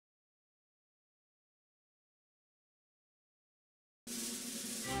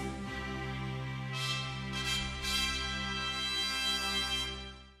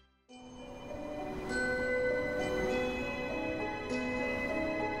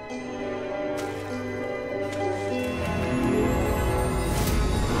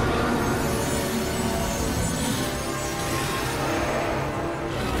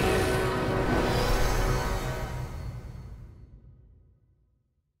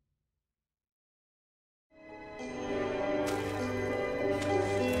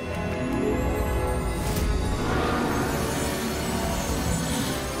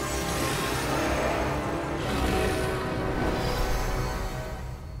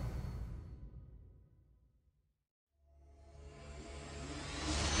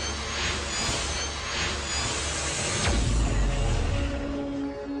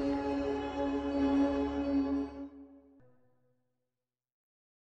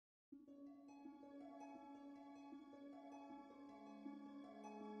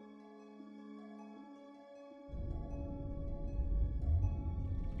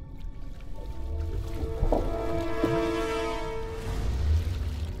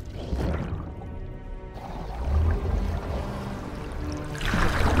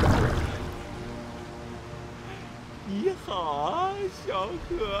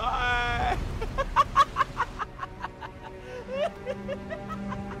可爱。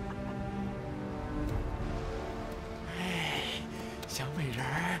哎，小美人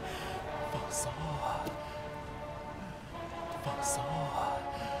儿，放松，放松。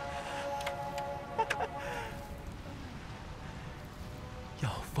要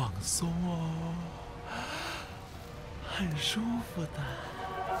放松哦，很舒服的。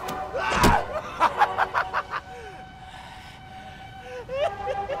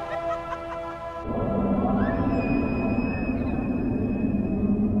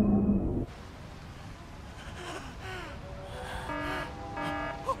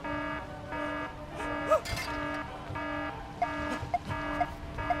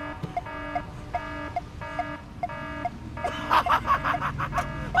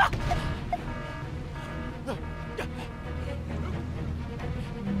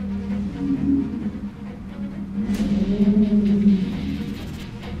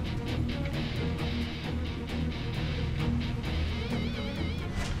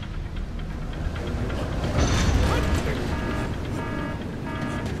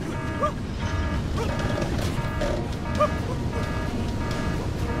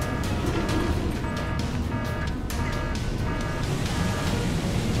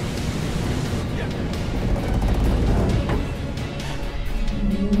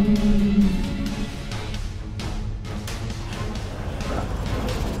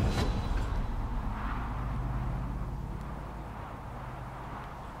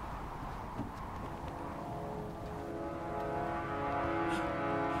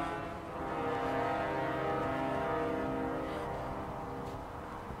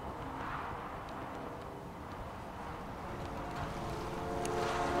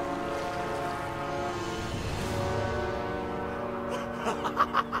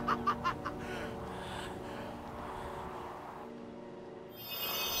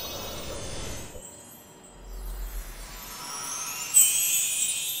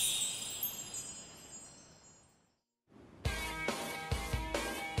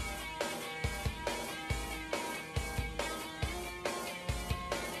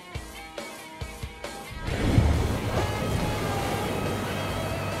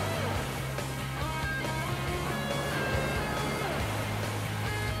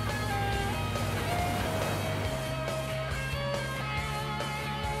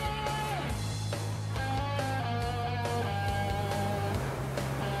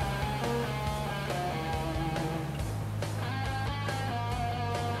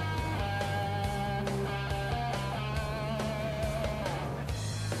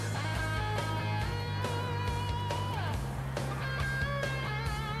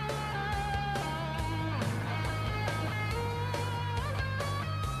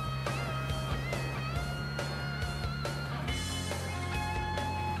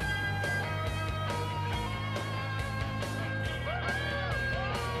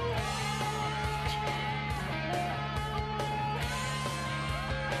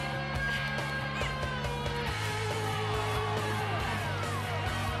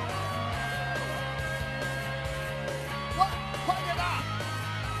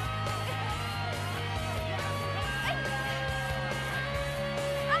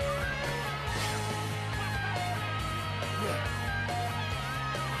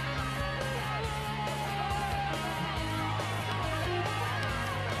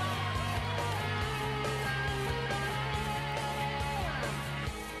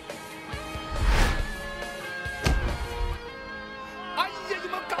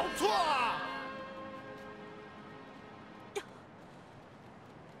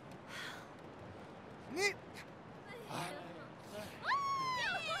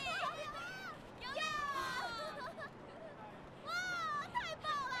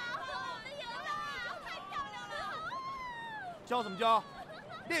教什么教？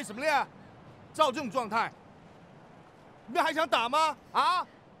练什么练？照这种状态，你们还想打吗？啊！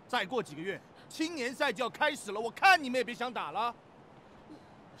再过几个月，青年赛就要开始了，我看你们也别想打了，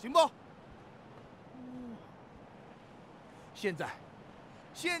行不？现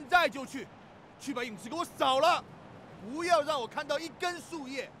在就去把影子给我扫了，不要让我看到一根树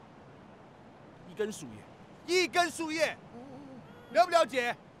叶，一根树叶，了不了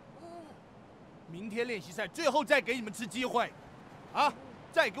解？明天练习赛最后再给你们次机会，啊！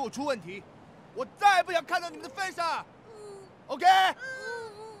再给我出问题，我再也不想看到你们的 face 啊 ！OK？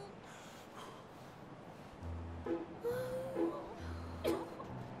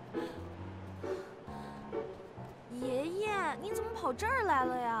 爷爷，你怎么跑这儿来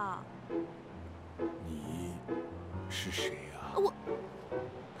了呀？你是谁呀？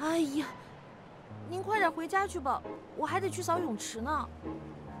哎呀，您快点回家去吧，我还得去扫泳池呢。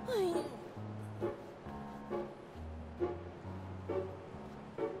哎呀，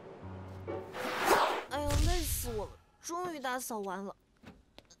哎呦，累死我了！终于打扫完了。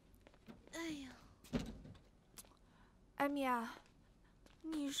哎呀，艾米啊，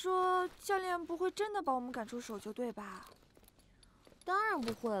你说教练不会真的把我们赶出手球队吧？当然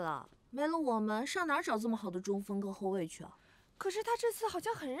不会了，没了我们，上哪找这么好的中锋跟后卫去啊？可是他这次好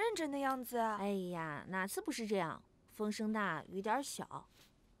像很认真的样子。哎呀，哪次不是这样？风声大，雨点小。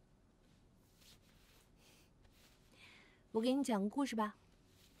我给你讲个故事吧。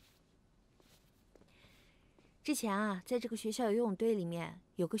之前啊，在这个学校游泳队里面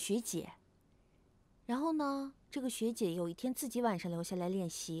有个学姐，然后呢，这个学姐有一天自己晚上留下来练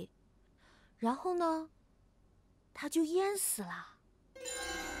习，然后呢，她就淹死了。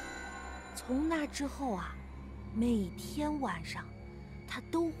从那之后啊，每天晚上，她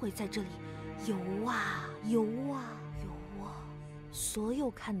都会在这里游啊游啊游啊，所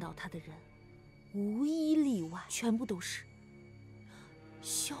有看到她的人，无一例外，全部都是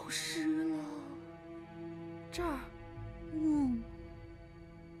消失了。这儿，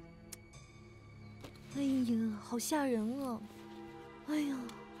哎呀，好吓人啊！哎呀，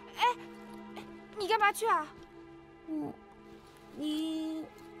哎，你干嘛去啊？你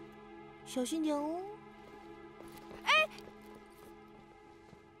小心点哦。哎，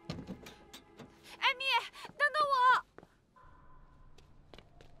艾米，等等我。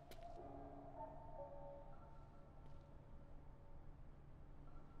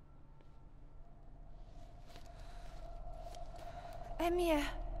艾米，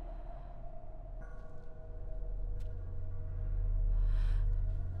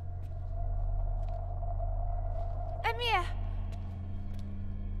艾米，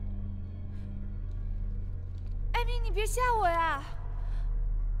艾米，你别吓我呀！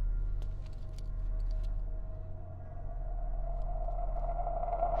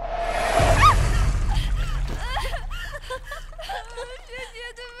学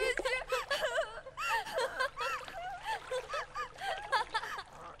姐，对不起。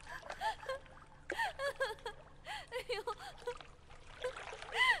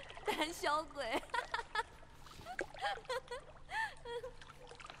胆小鬼！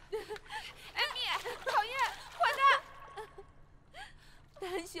艾米，讨厌，坏蛋！胆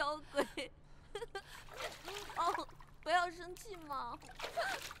小鬼！哦，不要生气嘛。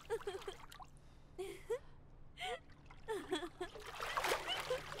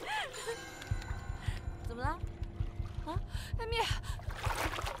怎么了？啊，艾米！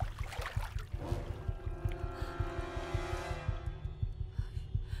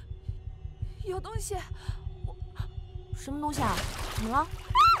有东西！什么东西啊？怎么了？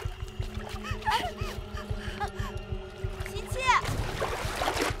琪琪，琪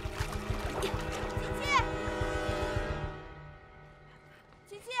琪，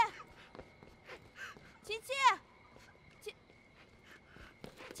琪琪，琪琪，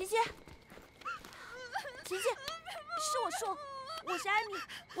琪琪，琪琪，是我是艾米，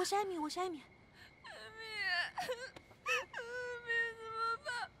我是艾米。艾米，怎么办？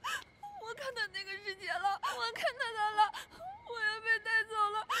我看到那个师姐了，我看到她了，我要被带走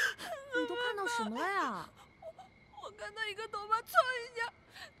了。你都看到什么了呀？我看到一个头发唰一下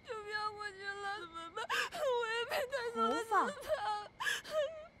就飘过去了，怎么办？我也被带走了，头发？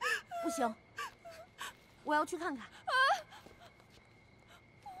不行，我要去看看。啊！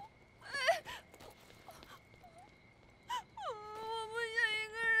我不想一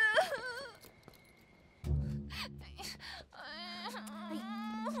个人。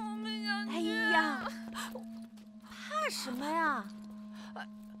我不想去。哎呀，怕什么呀？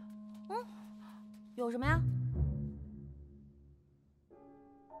有什么呀？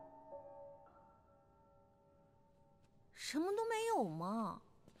什么都没有嘛。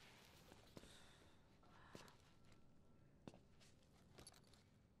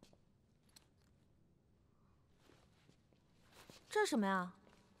这是什么呀？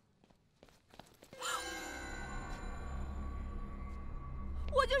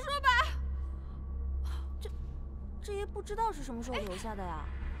我就说吧，这也不知道是什么时候留下的呀。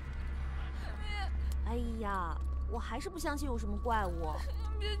哎呀，我还是不相信有什么怪物。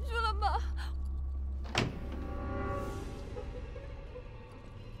别去了吧。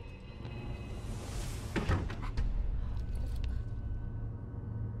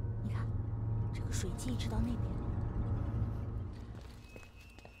你看，这个水迹一直到那边。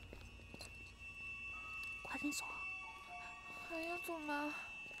快点走。还要走吗？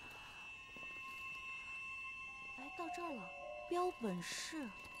哎，到这儿了，标本室。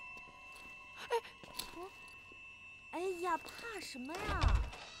哎呀，怕什么呀？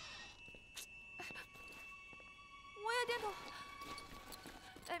也点头。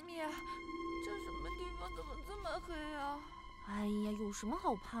艾米，这什么地方怎么这么黑啊？哎呀，有什么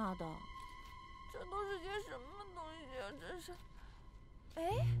好怕的？这都是些什么东西啊？这是……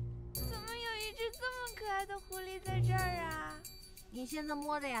哎，怎么有一只这么可爱的狐狸在这儿啊？你现在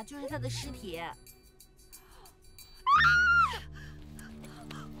摸的呀，就是它的尸体。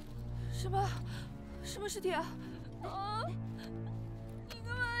什么？什么尸体啊？啊！你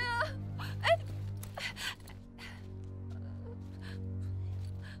干嘛呀？哎！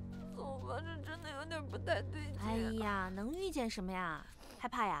怎么办？这真的有点不太对劲。哎呀，能遇见什么呀？害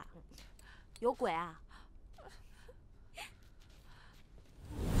怕呀？有鬼啊！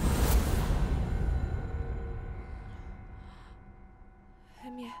艾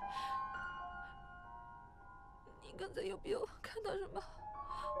米，你刚才有没有看到什么？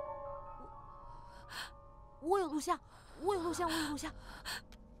我有录像，我有录像，我有录像。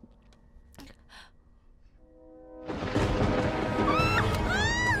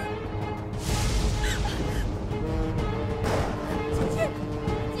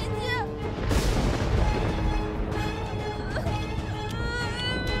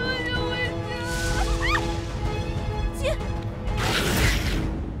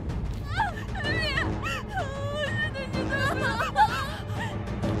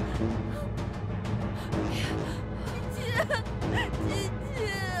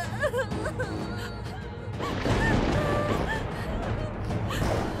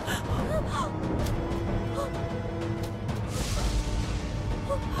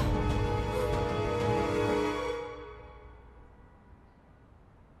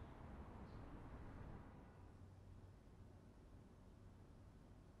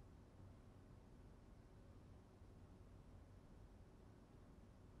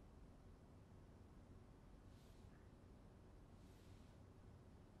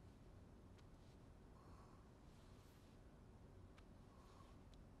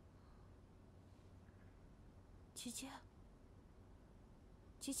琪琪，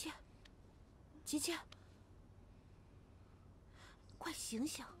琪琪，琪琪，快醒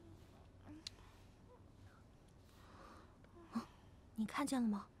醒！你看见了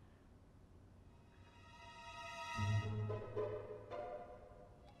吗？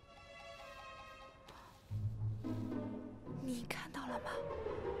你看到了吗？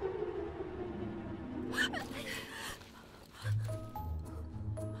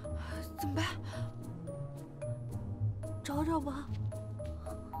怎么办？找找吧。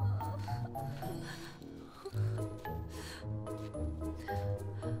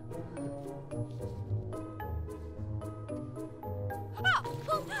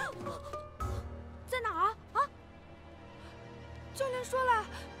在哪儿啊？教练说了，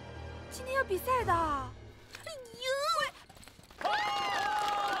今天要比赛的。哎呦！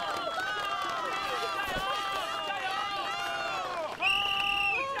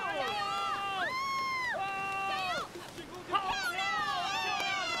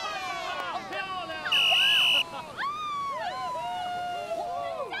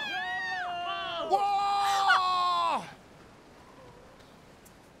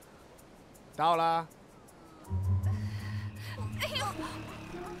到了。哎呦，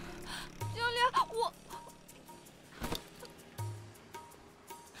教练，我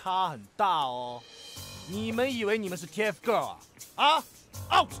他很大哦，你们以为你们是 TF girl 啊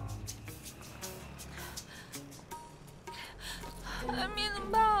？Out！ 艾米怎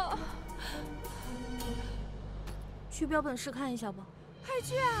么办啊？去标本室看一下吧。还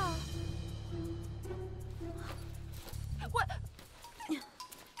去啊？我。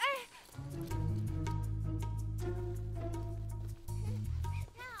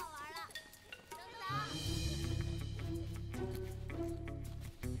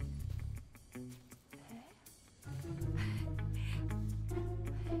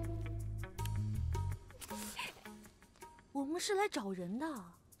我们是来找人的。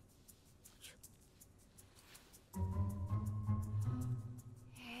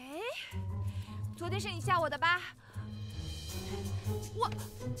哎，昨天是你吓我的吧？我。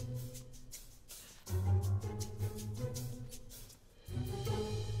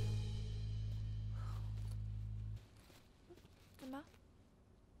怎么？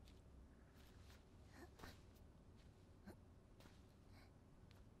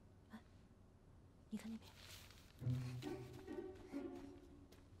你看那边。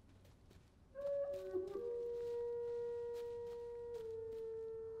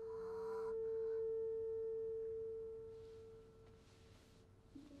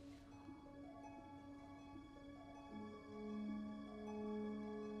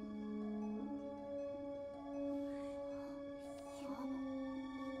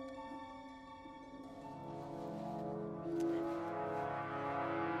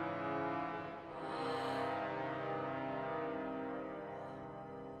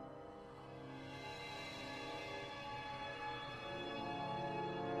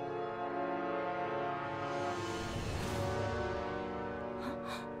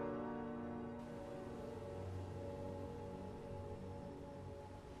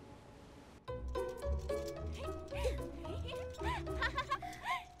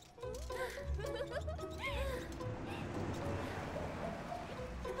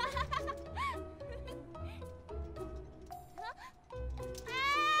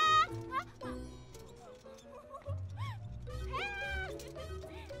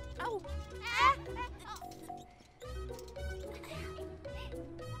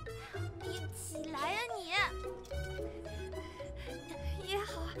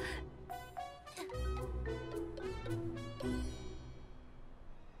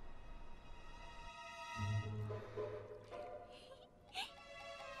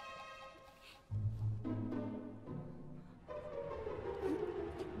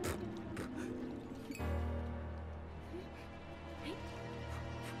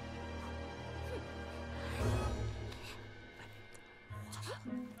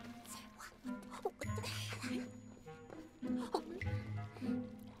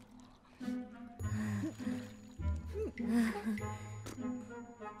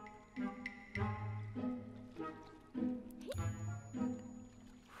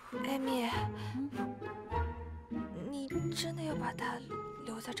艾米，你真的要把他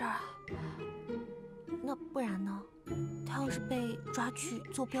留在这儿啊？那不然呢？他要是被抓去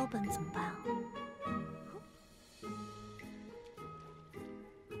做标本怎么办啊？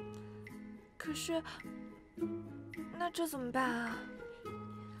可是，那这怎么办啊？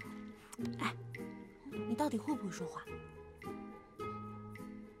哎，你到底会不会说话？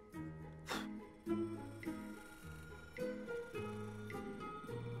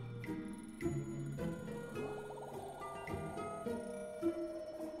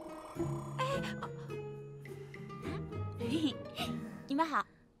你们好，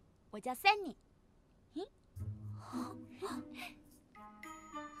我叫 Sunny。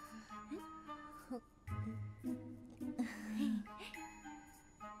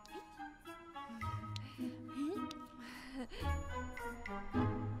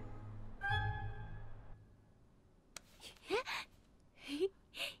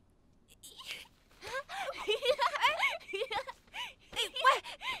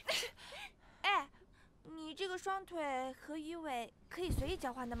你这个双腿和鱼尾可以随意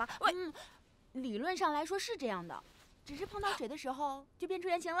交换的吗？喂，理论上来说是这样的，只是碰到水的时候就变出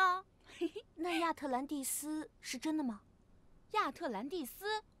原形了。那亚特兰蒂斯是真的吗？亚特兰蒂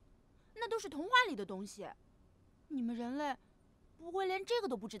斯，那都是童话里的东西。你们人类不会连这个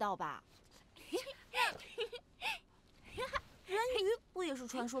都不知道吧？人鱼不也是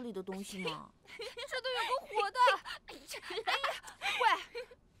传说里的东西吗？这都有个活的！哎呀，喂，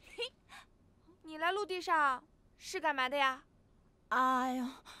你来陆地上是干嘛的呀？哎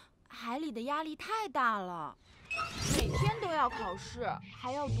呀，海里的压力太大了，每天都要考试，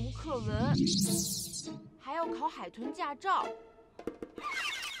还要读课文，还要考海豚驾照。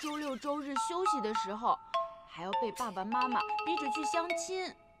周六周日休息的时候，还要被爸爸妈妈逼着去相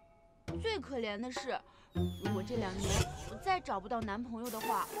亲。最可怜的是，如果这2年我再找不到男朋友的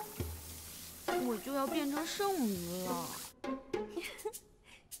话，我就要变成剩余了。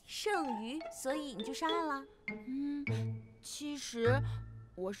剩余，所以你就上岸了？其实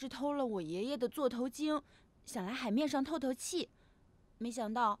我是偷了我爷爷的座头鲸，想来海面上透透气，没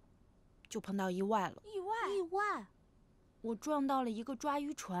想到就碰到意外了。意外？我撞到了一个抓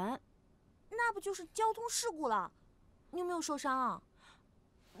鱼船。那不就是交通事故了？你有没有受伤啊？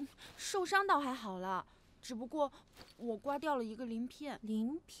受伤倒还好了，只不过我刮掉了一个鳞片。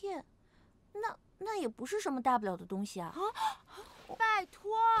鳞片？那也不是什么大不了的东西啊。拜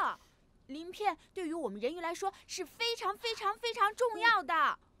托，鳞片对于我们人鱼来说是非常非常非常重要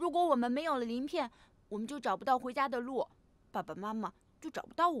的。如果我们没有了鳞片，我们就找不到回家的路，爸爸妈妈就找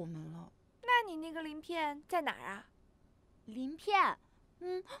不到我们了。那你那个鳞片在哪儿啊？鳞片，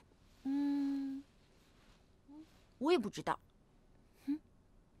我也不知道。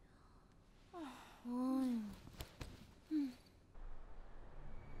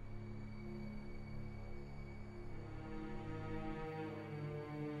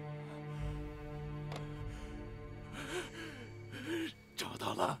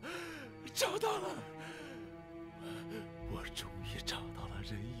找到了！我终于找到了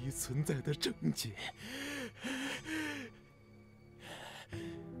人鱼存在的症结。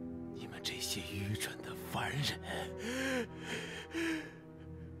你们这些愚蠢的凡人，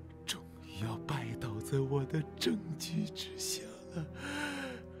终于要拜倒在我的证据之下了。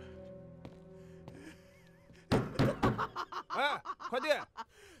哎，快点！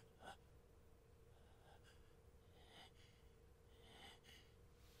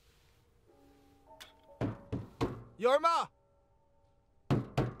有人吗？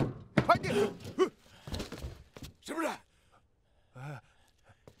快点！什么人？哎，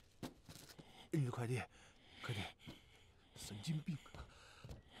快点，快点！神经病！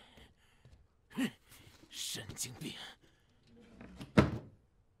神经病！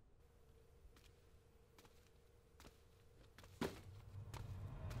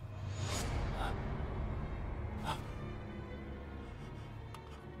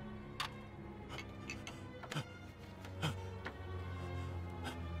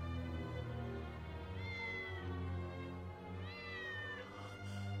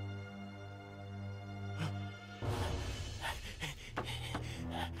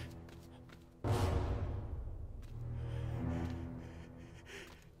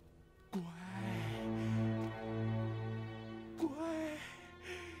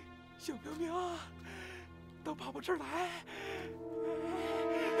小苗苗，都跑我这儿来！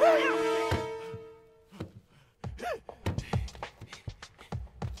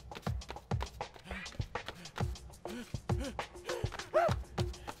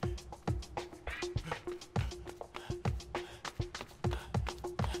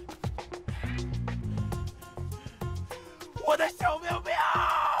我的小喵喵！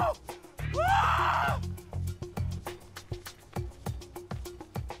啊！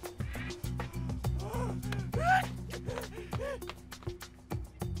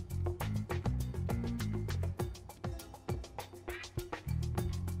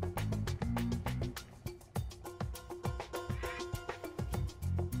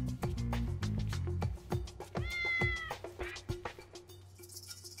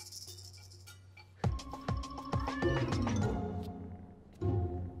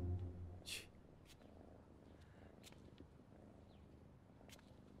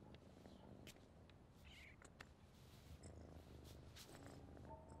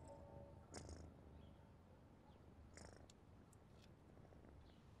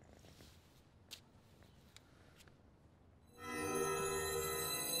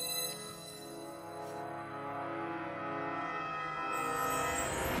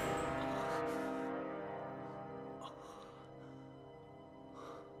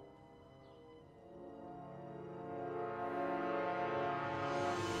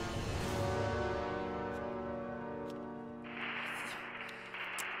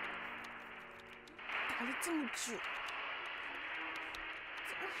打了这么久，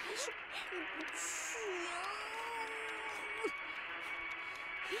怎么还是过不去呀？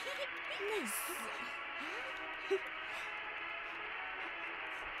累死了！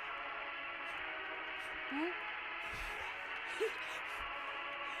嗯？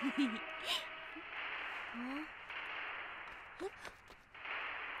嗯？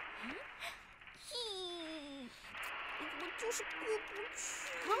我就是过不去。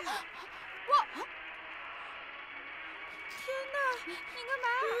我。天哪！你干嘛？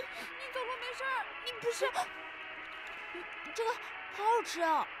你走路没事儿？你不是……这个好好吃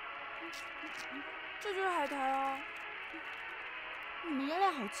啊！这就是海苔啊！你们人类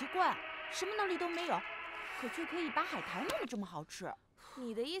好奇怪，什么能力都没有，可却可以把海苔弄得这么好吃。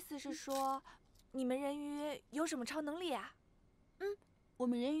你的意思是说，你们人鱼有什么超能力啊？我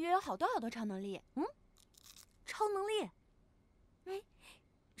们人鱼有好多好多超能力。超能力？哎，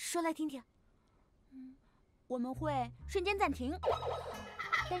说来听听。我们会瞬间暂停，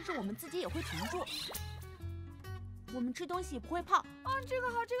但是我们自己也会停住。我们吃东西不会泡。这个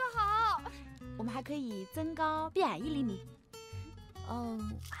好，这个好。我们还可以增高变矮1厘米。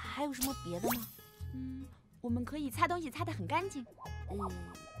还有什么别的吗？我们可以擦东西擦得很干净。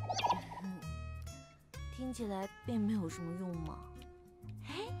听起来并没有什么用嘛。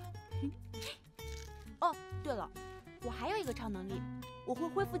哦，对了，我还有一个超能力，我会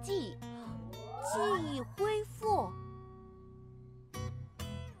恢复记忆。记忆恢复。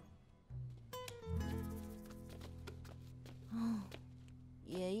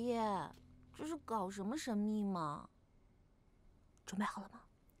爷爷，这是搞什么神秘嘛？准备好了吗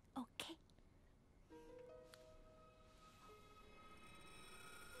 ？OK。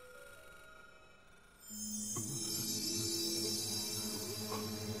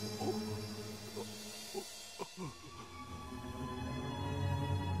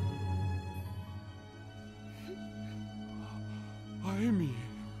艾米，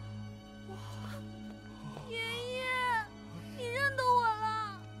爷爷，你认得我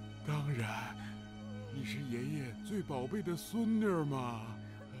了？当然，你是爷爷最宝贝的孙女嘛。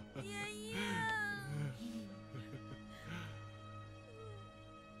爷爷，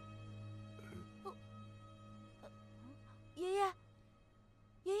爷爷，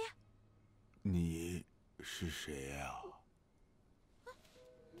爷爷，你是谁呀？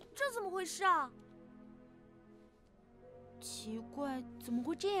这怎么回事啊？奇怪，怎么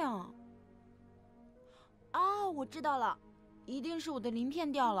会这样？啊，我知道了，一定是我的鳞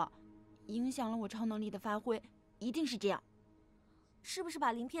片掉了，影响了我超能力的发挥，一定是这样。是不是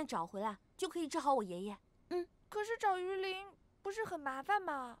把鳞片找回来就可以治好我爷爷？可是找鱼鳞不是很麻烦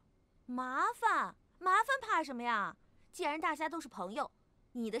吗？麻烦？麻烦怕什么呀？既然大家都是朋友，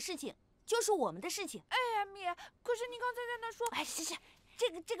你的事情就是我们的事情。哎呀，米，可是你刚才在那说……哎，行，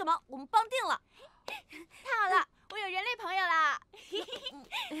这个忙我们帮定了。太好了，我有人类朋友啦！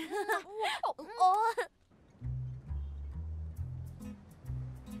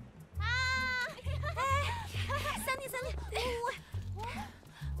三弟，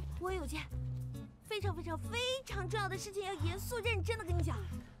我有件非常重要的事情要严肃认真的跟你讲。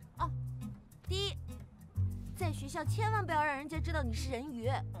第一，在学校千万不要让人家知道你是人鱼。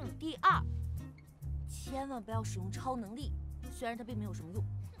第二，千万不要使用超能力，虽然它并没有什么用。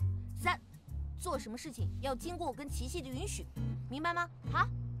3，做什么事情要经过我跟琪琪的允许，明白吗？好，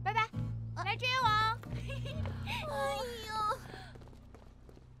拜拜，来追我。哎呦，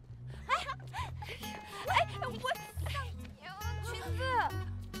裙子，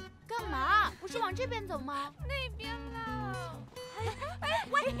干嘛？不是往这边走吗？那边啦。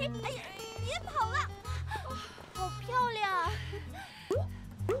喂，哎呀，别跑了，好漂亮！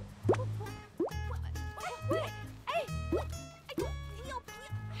喂，哎，要不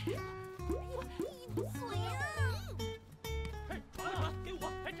要？闭嘴呀！嘿，给我！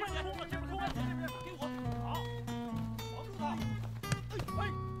哎，这边空了，这边空了，这边给我！好，防住他！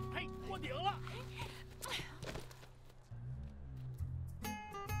哎，过顶了！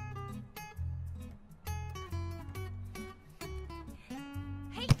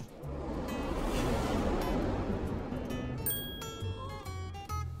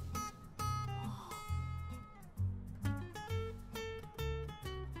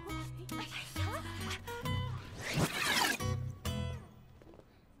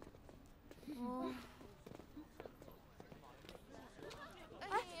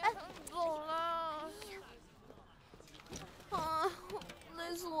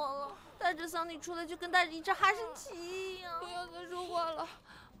 带着桑尼出来就跟带着一只哈士奇一样。不要再说话了，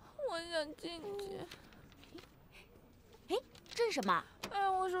我想进去。哎，这是什么？哎，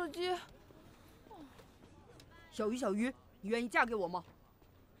我手机。小鱼，小鱼，你愿意嫁给我吗？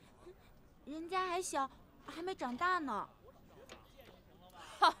人家还小，还没长大呢。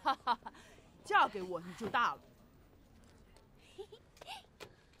哈哈哈！嫁给我你就大了。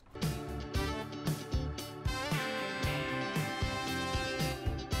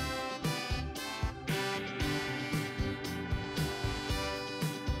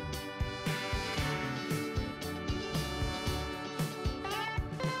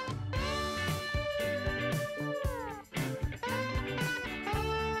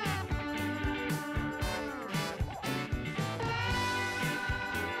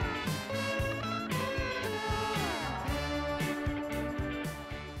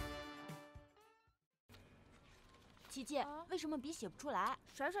琪琪，为什么笔写不出来？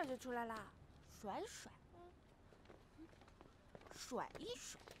甩甩就出来啦。甩甩，甩一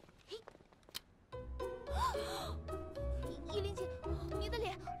甩。嘿，依琳姐，你的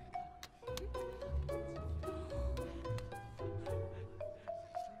脸。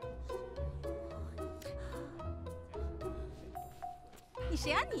你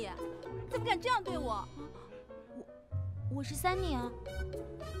谁啊你？怎么敢这样对我？我是三妮啊。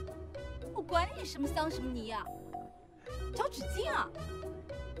我管你什么桑什么泥呀！找纸巾啊！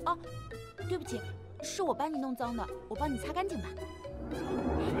哦，对不起，是我把你弄脏的，我帮你擦干净吧。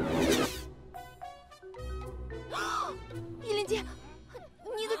依琳姐，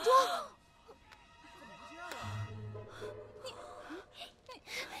你的妆，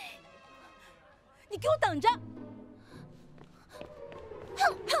你给我等着！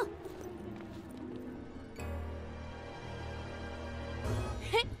哼哼！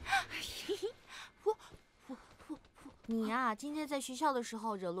你呀，今天在学校的时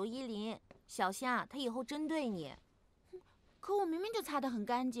候惹怒依琳，小心啊，她以后针对你。可我明明就擦得很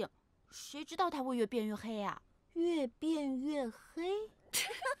干净，谁知道它会越变越黑啊？越变越黑。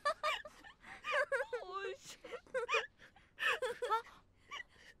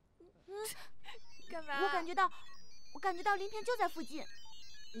干嘛？我感觉到鳞片就在附近。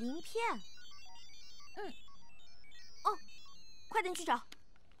鳞片？哦，快点去找，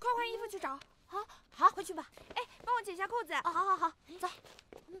快换衣服去找。好，快去吧。哎，帮我解下扣子。哦，好，走。哎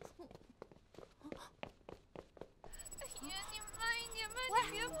呀，你慢一点，慢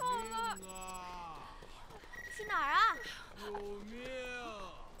点，别跑了。去哪儿啊？救命！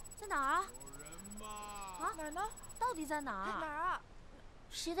在哪儿啊？有人吗？啊？哪儿呢？到底在哪儿？哪儿啊？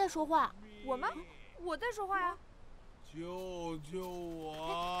谁在说话？我吗？我在说话呀。救救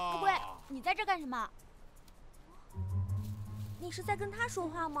我！不对，你在这干什么？你是在跟他说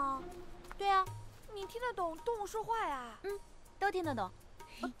话吗？对啊，你听得懂动物说话呀？都听得懂。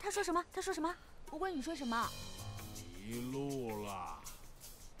他说什么？他说什么？不管你说什么。迷路了。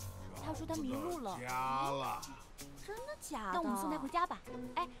他说他迷路了。家了。真的假的？那我们送他回家吧。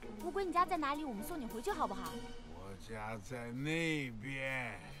哎，乌龟，你家在哪里？我们送你回去好不好？我家在那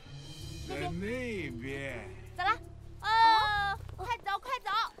边，在那边。走了。哦，快走，快走！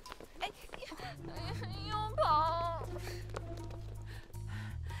哎，又跑。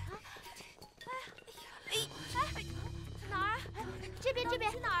哪儿？这边，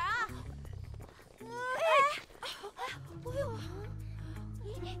去哪儿啊？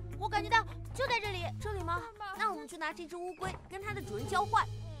我感觉到就在这里。这里吗？那我们去拿这只乌龟跟它的主人交换。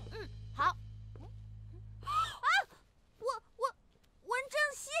好。啊！文正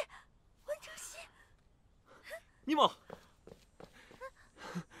熙。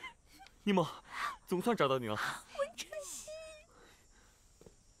尼莫，总算找到你了。文正熙。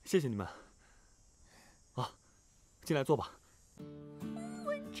谢谢你们。啊，进来坐吧。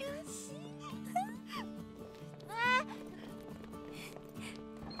文正熙。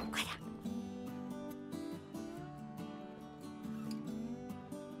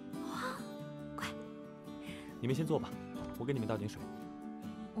你们先坐吧，我给你们倒点水。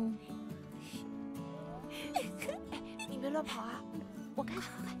嗯。你别乱跑啊！我看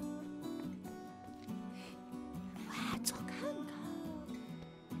看。哇，走看看。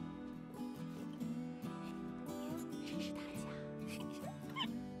真是大家。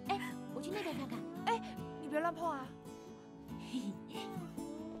哎，我去那边看看。哎，你别乱碰啊！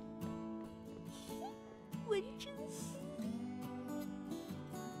文珍熙。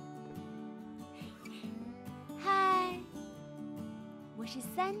嗨，我是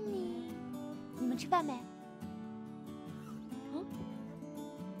三妮，你们吃饭没？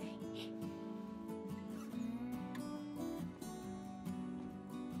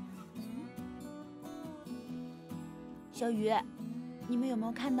小雨，你们有没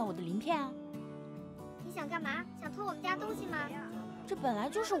有看到我的鳞片啊？你想干嘛？想偷我们家东西吗？这本来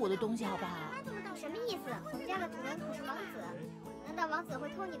就是我的东西，好不好？什么意思？我们家的主人可是王子，难道王子会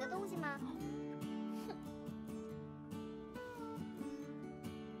偷你的东西吗？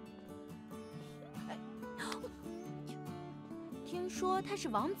听说他是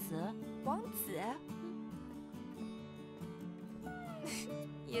王子。王子？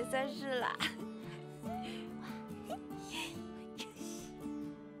也算是啦。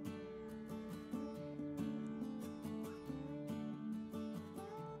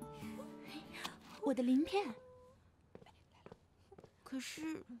我的鳞片，可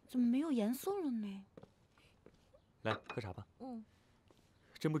是怎么没有颜色了呢？来，喝茶吧。嗯。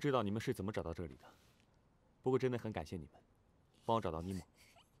真不知道你们是怎么找到这里的，不过真的很感谢你们，帮我找到尼莫。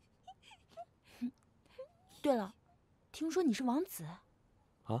对了，听说你是王子。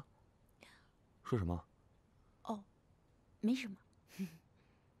啊？说什么？哦，没什么。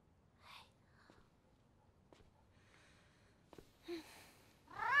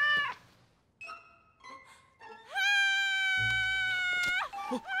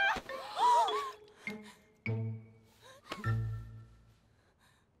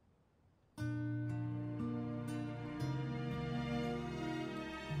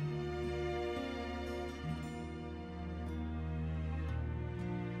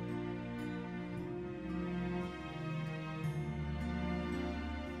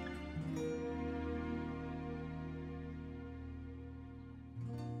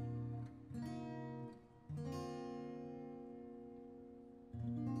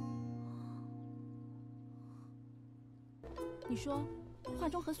你说，化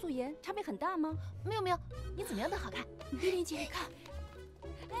妆和素颜差别很大吗？没有没有，你怎么样都好看。林姐，你看，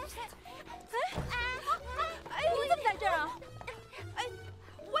你怎么在这儿啊？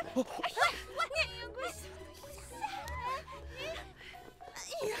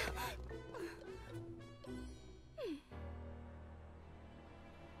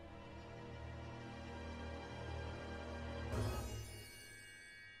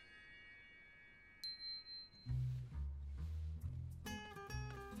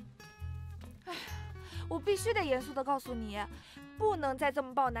我必须得严肃地告诉你，不能再这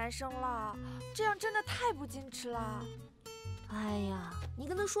么抱男生了，这样真的太不矜持了。哎呀，你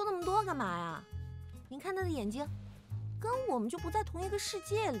跟他说那么多干嘛呀？你看他的眼睛，跟我们就不在同一个世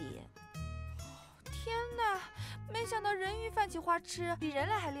界里。天哪，没想到人鱼犯起花痴比人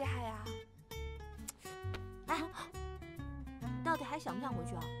类还厉害呀！哎，到底还想不想回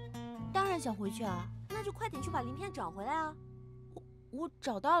去啊？当然想回去啊，那就快点去把鳞片找回来啊！我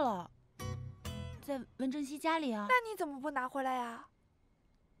找到了。在文珍熙家里啊。那你怎么不拿回来呀？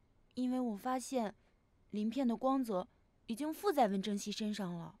因为我发现，鳞片的光泽已经附在文珍熙身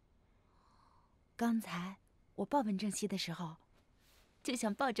上了。刚才我抱文珍熙的时候，就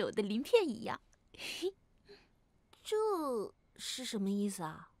像抱着我的鳞片一样。这是什么意思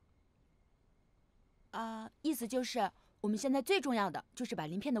啊？意思就是我们现在最重要的就是把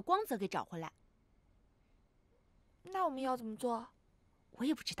鳞片的光泽给找回来。那我们要怎么做？我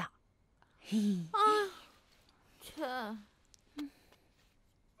也不知道。啊，切！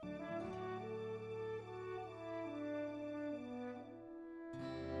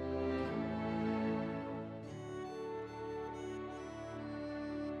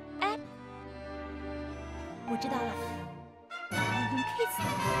哎，我知道了，我们用 kiss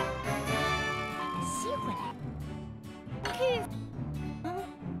吸回来。kiss？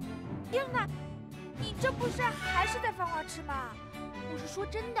天哪，你这不是还是在犯花痴吗？我是说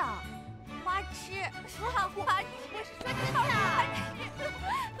真的。花痴，花痴，我是说真的。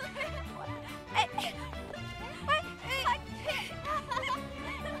哎，花痴，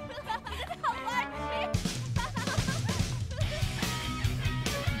好花痴。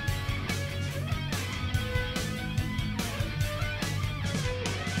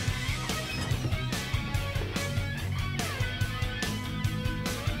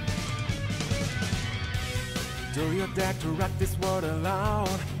Do you dare to rock this world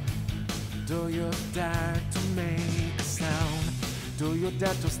aloud? Do you dare to make a sound? Do you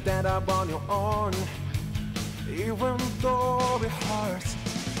dare to stand up on your own? Even though it hurts,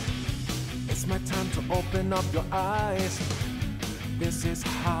 it's my time to open up your eyes. This is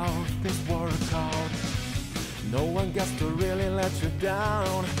how things work out. No one gets to really let you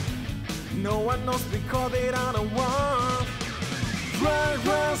down. No one knows because they don't want. Run,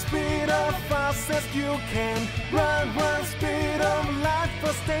 run, speed up fast as you can. Run, run, speed up like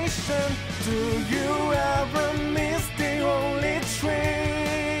the station. Do you ever miss the only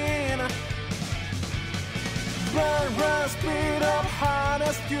train? Run, run, speed up hard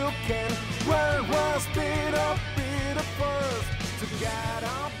as you can. Run, run, speed up, be the first to get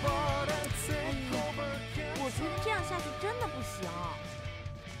on board and take over. 我觉得这样下去真的不行。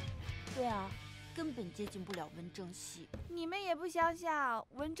对啊。 根本接近不了文正熙。你们也不想想，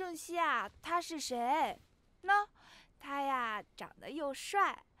文正熙啊，他是谁？喏，他呀，长得又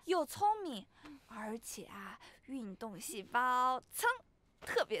帅又聪明，而且啊，运动细胞噌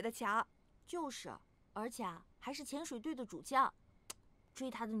特别的强。就是，而且啊，还是潜水队的主将。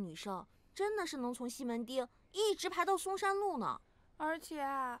追他的女生真的是能从西门町一直排到松山路呢。而且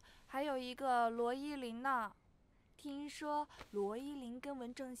啊，还有一个罗依林呢。 听说罗依林跟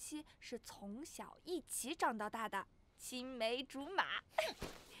文正熙是从小一起长到大的，青梅竹马。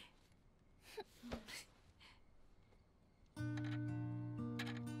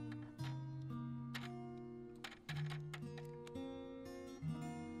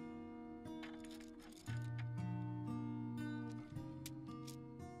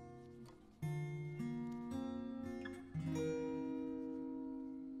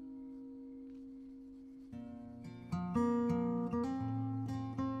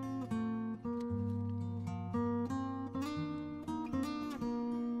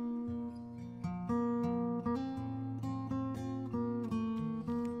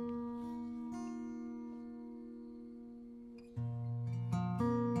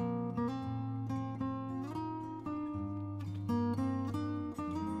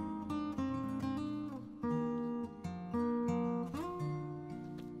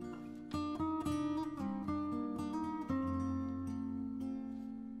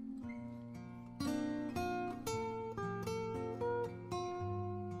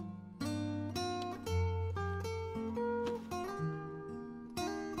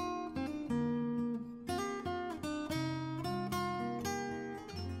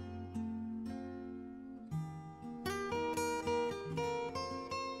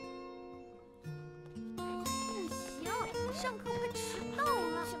上课快迟到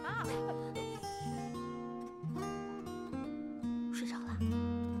了。什么？睡着了。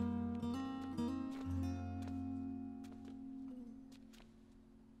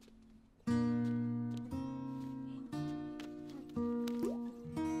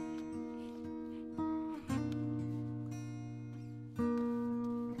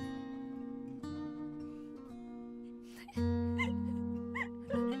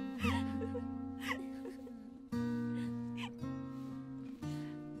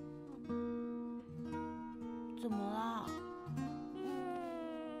怎么了？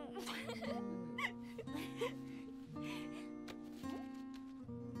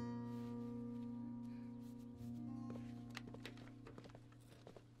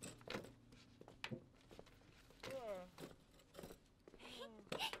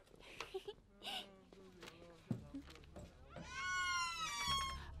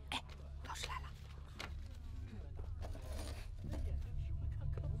哎，老师来了。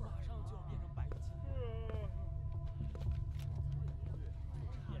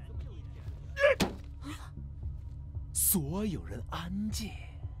所有人安静。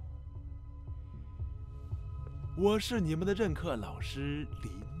我是你们的任课老师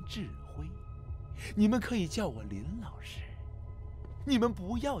林志辉，你们可以叫我林老师。你们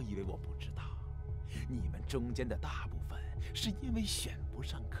不要以为我不知道，你们中间的大部分是因为选不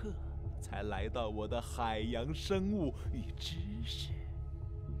上课，才来到我的海洋生物与知识。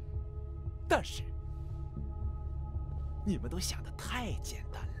但是，你们都想得太简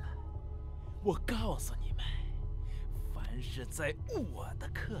单了。我告诉你们。凡是在我的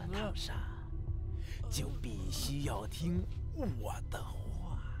课堂上，就必须要听我的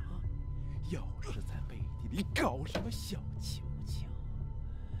话。要是在背地里搞什么小球球，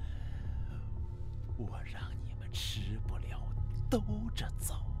我让你们吃不了兜着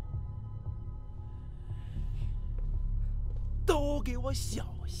走。都给我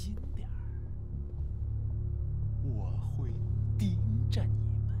小心点儿，我会盯着你。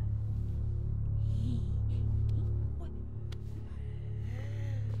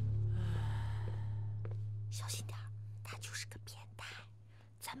小心点，他就是个变态，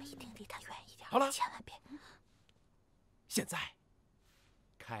咱们一定离他远一点。好了，千万别。现在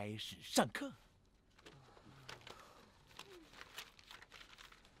开始上课。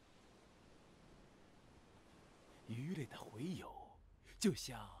鱼类的洄游，就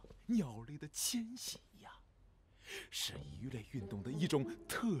像鸟类的迁徙一样，是鱼类运动的一种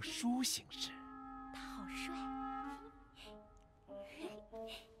特殊形式。他好帅。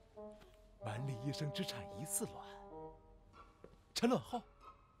蛮力一生只产一次卵，产卵后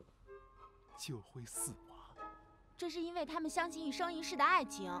就会死亡。这是因为他们相信一生一世的爱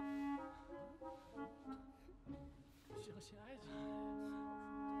情。相信爱情。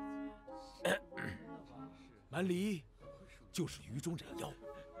蛮狸就是鱼中人妖，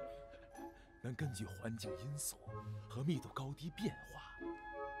能根据环境因素和密度高低变化。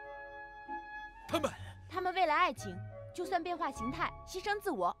他们为了爱情，就算变化形态、牺牲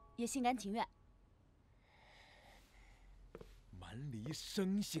自我，也心甘情愿。蛮狸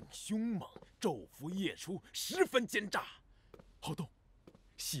生性凶猛，昼伏夜出，十分奸诈，好动，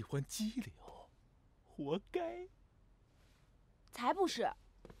喜欢激流，活该。才不是，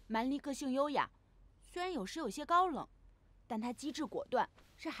蛮狸个性优雅，虽然有时有些高冷，但他机智果断，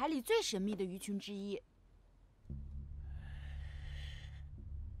是海里最神秘的鱼群之一。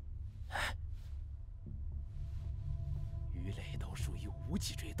鱼类都属于无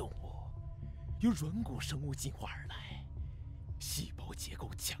脊椎动物，由软骨生物进化而来，细胞结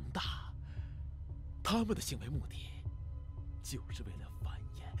构强大。它们的行为目的就是为了繁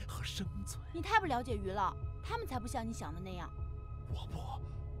衍和生存。你太不了解鱼了，它们才不像你想的那样。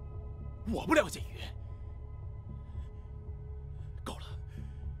我不了解鱼。够了，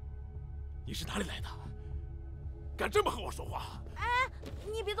你是哪里来的？敢这么和我说话？哎，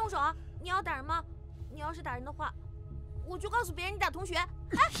你别动手啊！你要打人吗？你要是打人的话，我就告诉别人你打同学。哎，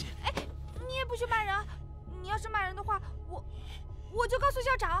你也不许骂人啊！你要是骂人的话，我就告诉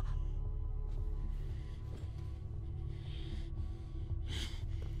校长。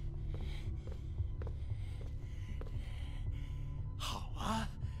好啊，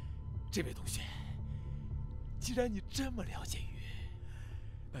这位同学，既然你这么了解鱼，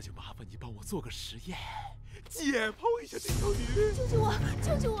那就麻烦你帮我做个实验，解剖一下这条鱼。救救我！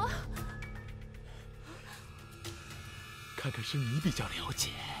救救我！看看是你比较了解，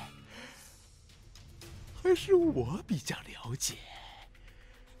还是我比较了解？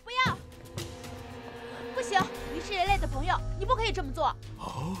不要！不行，鱼是人类的朋友，你不可以这么做。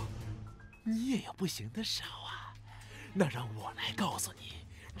哦，你也有不行的时候啊，那让我来告诉你，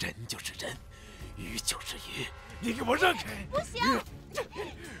人就是人，鱼就是鱼，你给我让开！不行！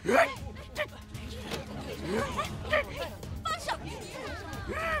放手！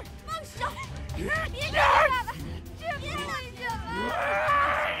放手！别打爸爸！别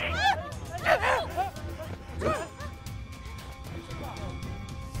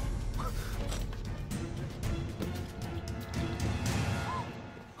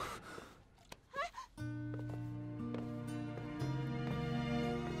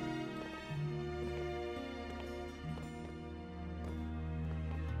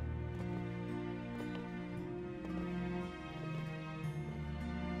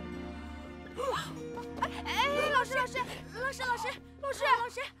弄这老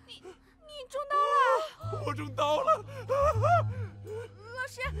师，你中刀了！我中刀了！老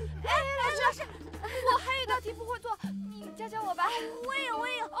师，老师，我还有一道题不会做，你教教我吧。我也有。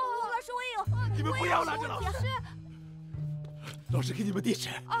哦，老师我也有。你们不要拦着老师！老师给你们地址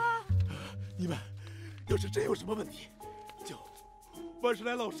啊！你们要是真有什么问题，就万事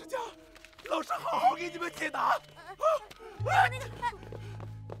来老师家，老师好好给你们解答。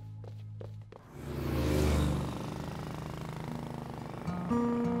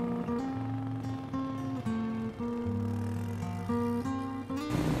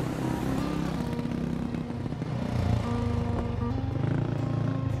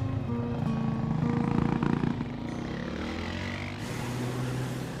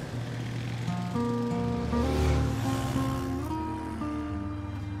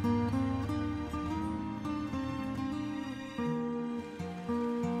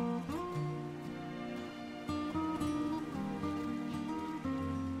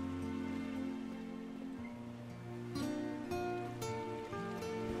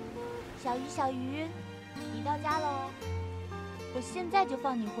小鱼，你到家喽！我现在就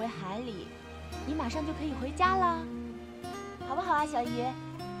放你回海里，你马上就可以回家了，好不好啊，小鱼？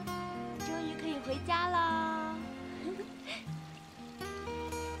终于可以回家了，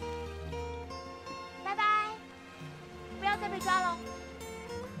拜拜！不要再被抓了，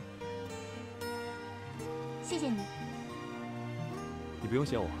谢谢你。你不用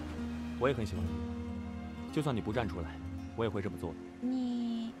谢我，我也很喜欢鱼。就算你不站出来，我也会这么做的。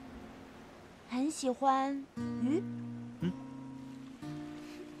你很喜欢鱼？嗯。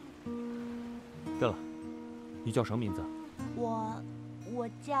对了，你叫什么名字？我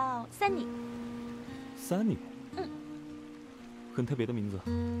叫Sunny。Sunny。嗯。很特别的名字。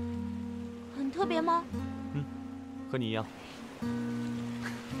很特别吗？嗯，和你一样。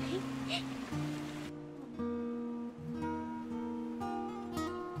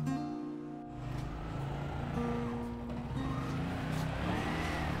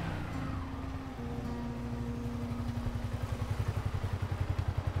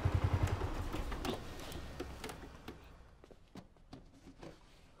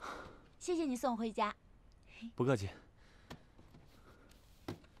谢谢你送我回家。不客气。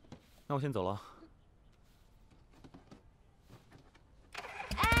那我先走了。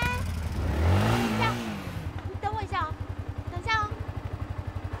哎，等一下，你等我一下啊，等一下哦。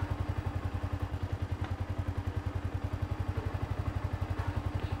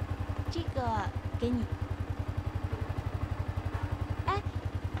这个给你。哎，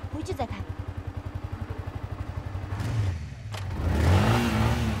回去再看。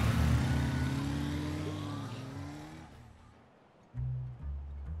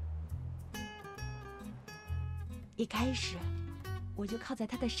一开始，我就靠在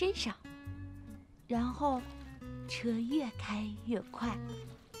他的身上，然后车越开越快，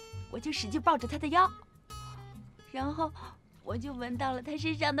我就使劲抱着他的腰，然后我就闻到了他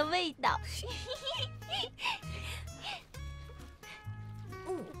身上的味道。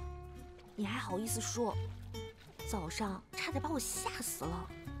你还好意思说？早上差点把我吓死了。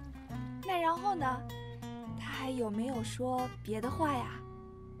那然后呢？他还有没有说别的话呀？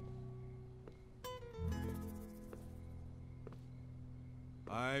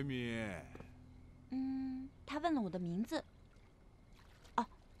艾米，他问了我的名字。哦，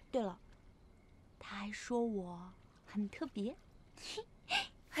对了，他还说我很特别。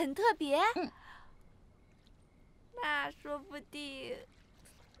很特别？那说不定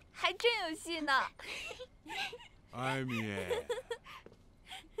还真有戏呢。艾米，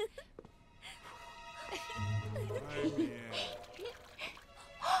艾米，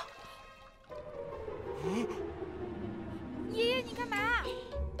爷爷，你干嘛？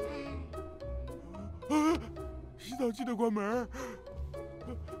洗澡记得关门。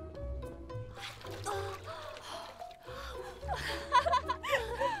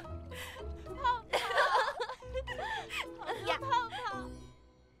泡泡。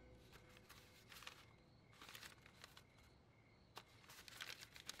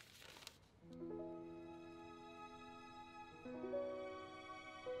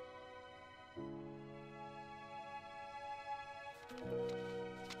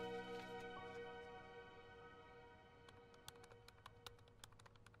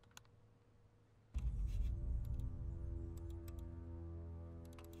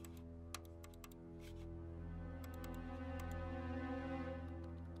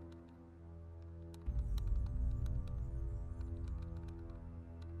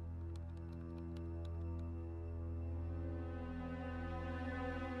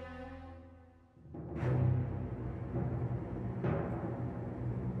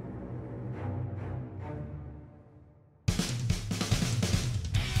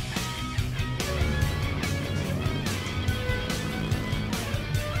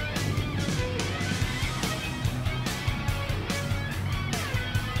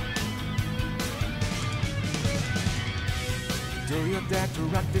Do you dare to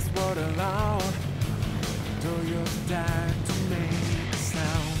rock this world aloud? Do you dare to make a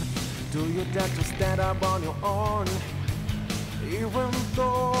sound? Do you dare to stand up on your own? Even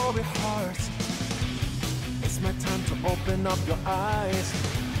though it hurts, it's my time to open up your eyes.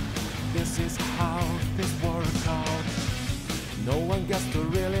 This is how things work out. No one gets to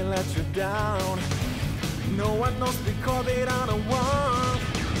really let you down. No one knows because they are the one.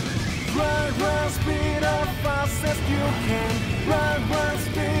 Run, run, speed up fast as you can. Run, run,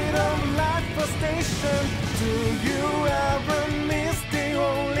 speed up like the station. Do you ever miss the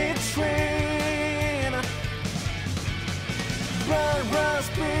only train? Run, run,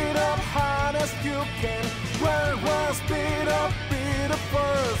 speed up hard as you can. Run, run, speed up, be the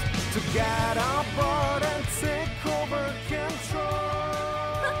first to get on board and take over control.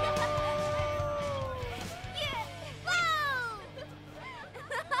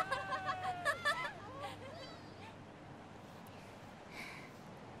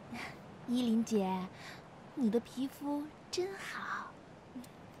 依琳姐，你的皮肤真好。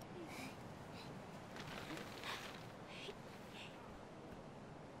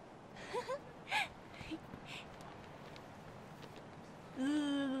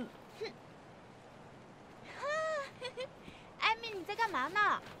嘛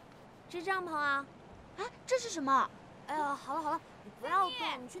呢？支帐篷啊！啊，这是什么？哎呀，好了好了，你不要动，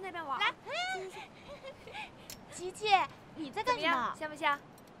我们去那边玩。来，琪琪，你在干什么？香不香？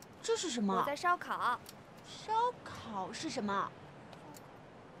这是什么？我在烧烤。烧烤是什么？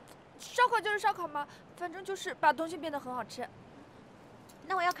烧烤就是烧烤嘛，反正就是把东西变得很好吃。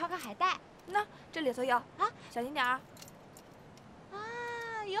那我要烤海带。那这里头有啊，小心点儿。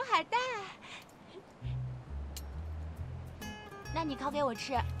啊，有海带。那你烤给我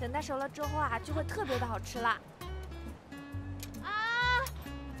吃。等它熟了之后啊，就会特别的好吃啦。啊！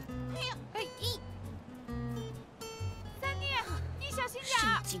哎呦，哎咦！三弟，你小心点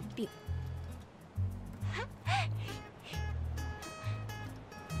儿。神经病。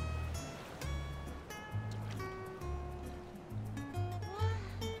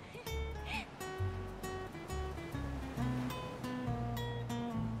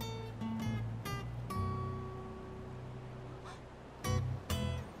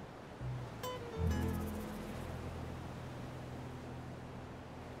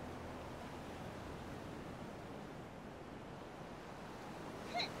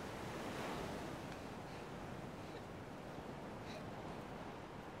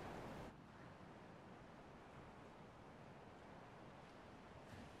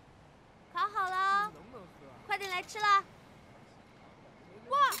烤好了，快点来吃啦！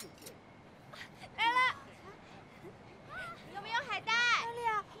哇，来了，有没有海带？哪里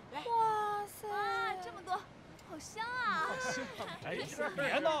啊？哇塞，哇，这么多，好香啊！哎，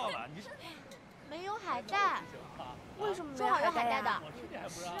别闹了，你没有海带，为什么说好有海带的？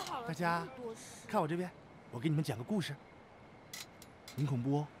大家看我这边，我给你们讲个故事。很恐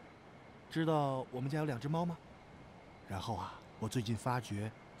怖哦，知道我们家有2只猫吗？然后啊，我最近发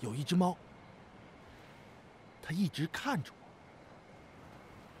觉有一只猫，它一直看着我。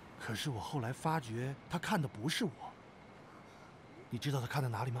可是我后来发觉，它看的不是我。你知道它看的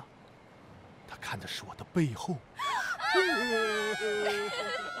哪里吗？它看的是我的背后。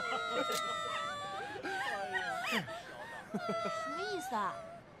什么意思啊？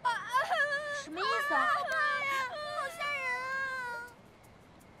什么意思啊？好吓人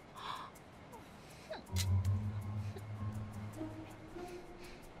啊！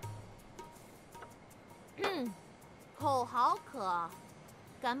口好渴，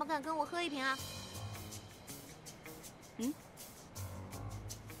敢不敢跟我喝一瓶啊？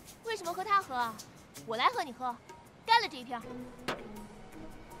为什么和他喝啊？我来和你喝，干了这一瓶。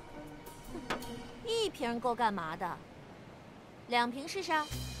1瓶够干嘛的？2瓶试试。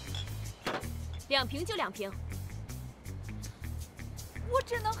2瓶就2瓶。我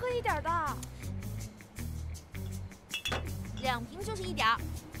只能喝一点的。2瓶就是1点儿。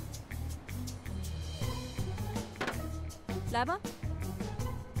来吧，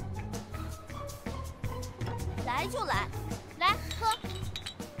来就来，来喝，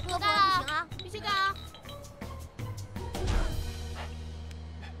喝不完不行啊，必须干啊！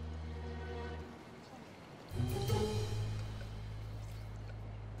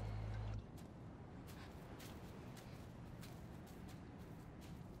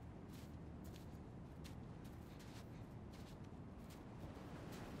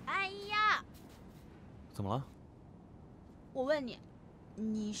哎呀，怎么了？我问你，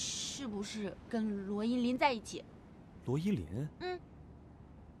你是不是跟罗依林在一起？罗依林？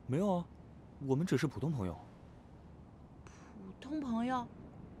没有啊，我们只是普通朋友。普通朋友？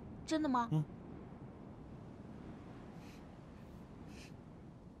真的吗？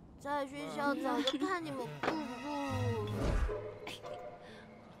在学校早就看你们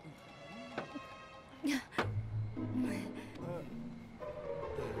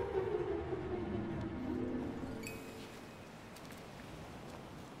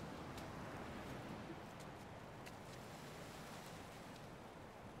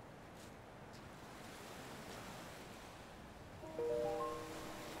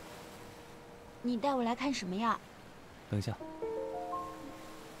你带我来看什么呀？等一下。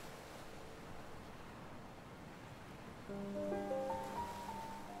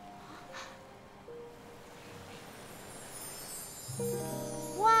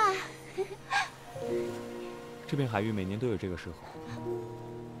哇！这片海域每年都有这个时候，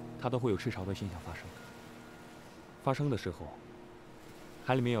它都会有赤潮的现象发生。发生的时候，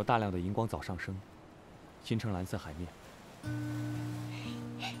海里面有大量的荧光藻上升，形成蓝色海面。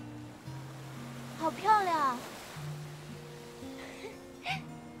好漂亮！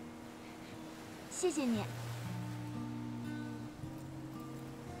谢谢你。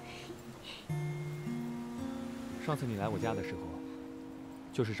上次你来我家的时候，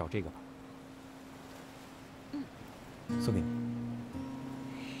就是找这个吧？送给你。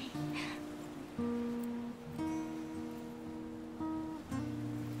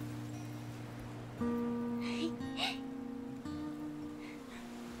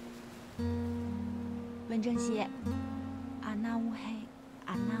文正熙，阿那乌黑，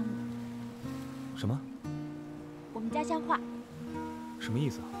阿那乌。什么？我们家乡话。什么意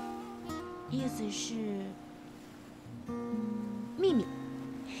思啊？意思是，秘密。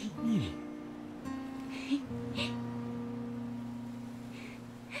秘密。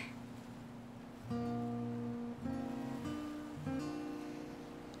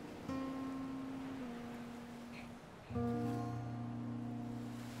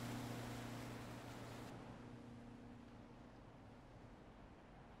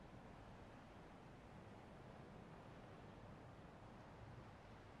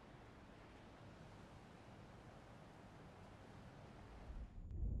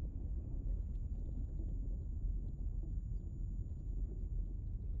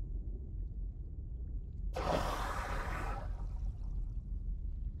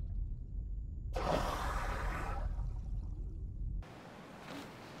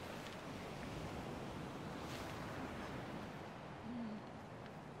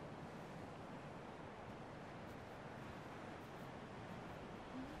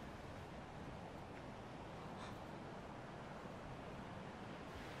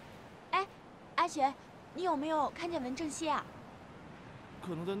阿雪，你有没有看见文正熙啊？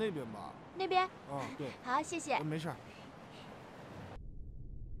可能在那边吧。那边？啊，对。好，谢谢。没事。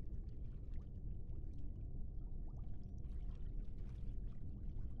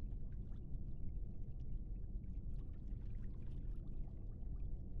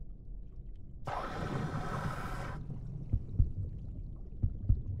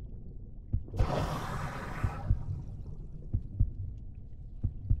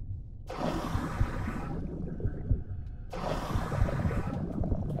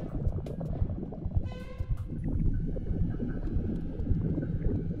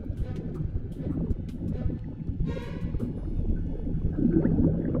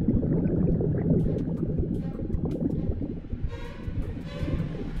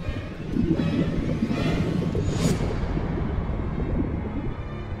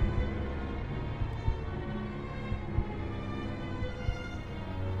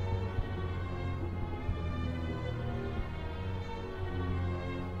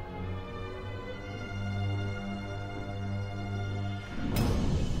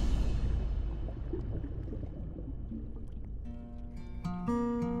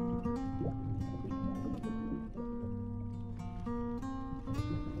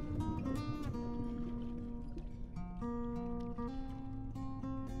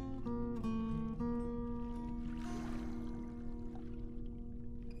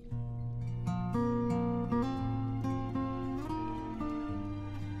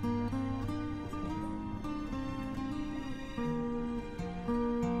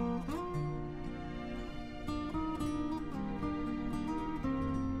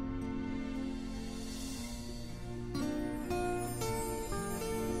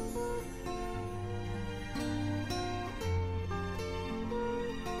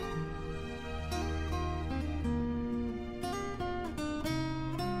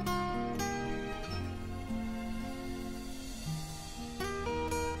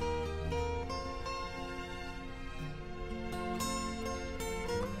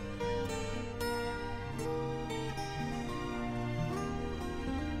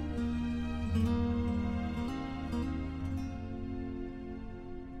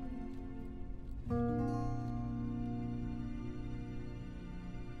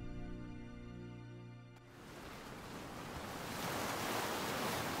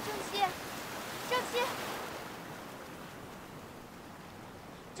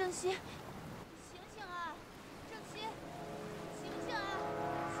正熙，醒醒啊！正熙，醒醒啊！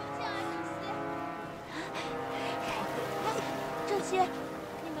醒醒啊！正熙，正熙，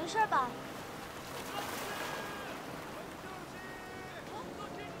你没事吧？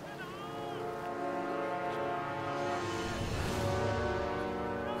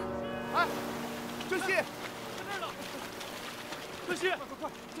哎，正熙，在这儿呢！正熙，快，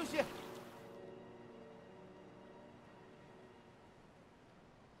正熙！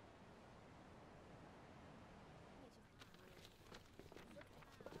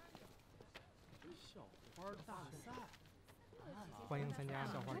大赛，欢迎参加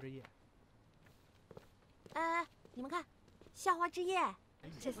校花之夜。哎，你们看，校花之夜！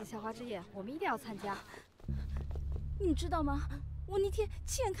这次校花之夜，我们一定要参加。你知道吗？我那天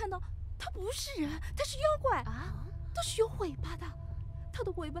亲眼看到，它不是人，它是妖怪啊！它是有尾巴的，它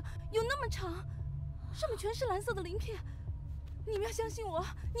的尾巴有那么长，上面全是蓝色的鳞片。你们要相信我，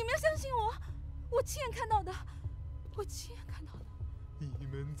你们要相信我，我亲眼看到的，我亲眼看到的。你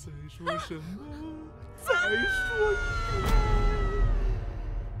们在说什么？再说一遍。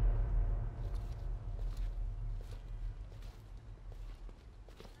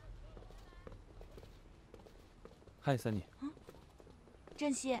嗨，三妮。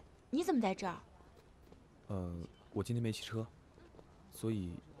郑熙，你怎么在这儿？我今天没骑车，所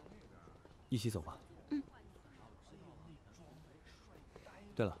以一起走吧。嗯。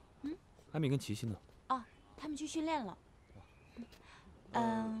对了，艾米跟齐西呢？哦，他们去训练了。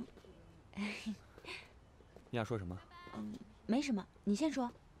你想说什么？没什么，你先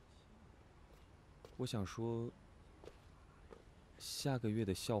说。我想说，下个月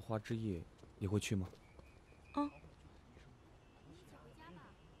的校花之夜，你会去吗？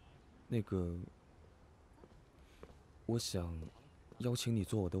那个，我想邀请你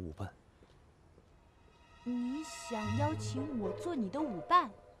做我的舞伴。你想邀请我做你的舞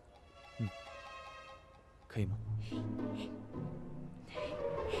伴？可以吗？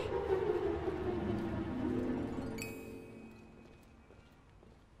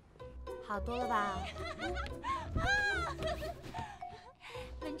好多了吧？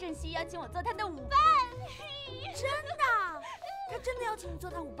温正熙邀请我做他的舞伴，真的？他真的邀请你做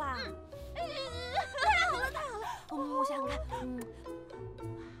他舞伴？太好了，太好了！我想想看，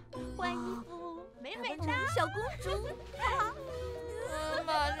换衣服，美美的小公主，好。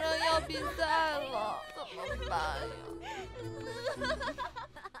马上要比赛了，怎么办呀？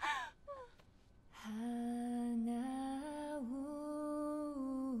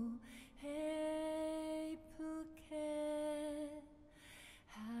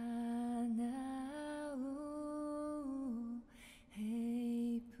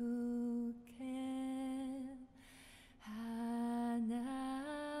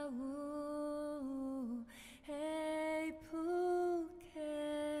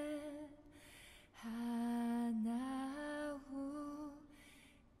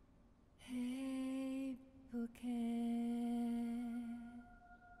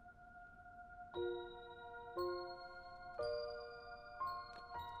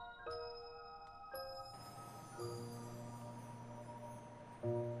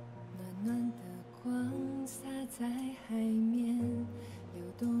在海面流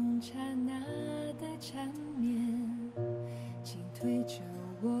动刹那的缠绵，紧推着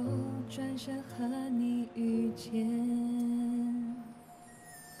我转身和你遇见，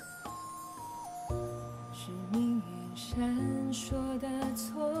是命运闪烁的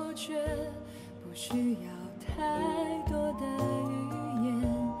错觉，不需要太多的语言，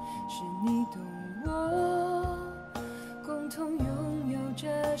是你懂我，共同拥有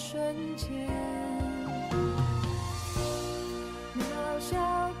这瞬间。渺小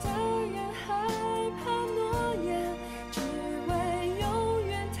的人害怕诺言，只为永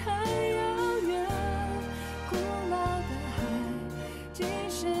远太遥远。古老的海，即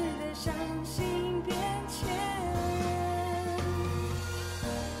时的相信变迁。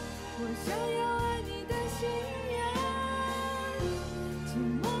我想要爱你的心愿，静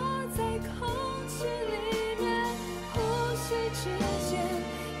默在空气里面，呼吸之间，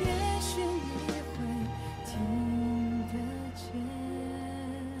也许你会听得见。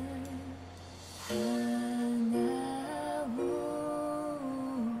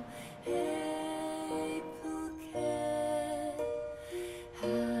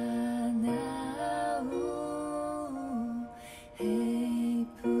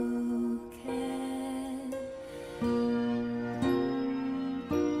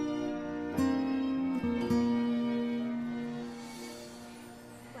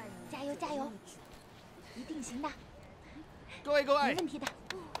加油加油，一定行的。各位，没问题的。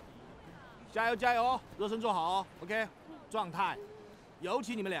加油加油哦，热身做好哦 ，OK。状态，尤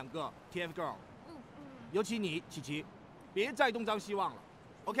其你们两个 TF girl， 尤其你琪琪，别再东张西望了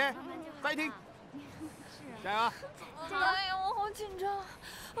 ，OK。再听，加油啊！哎呀，我好紧张。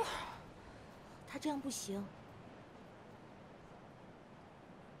他这样不行。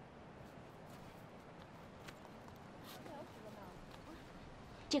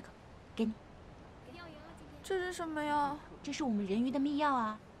这个，给你。这是什么呀？这是我们人鱼的秘药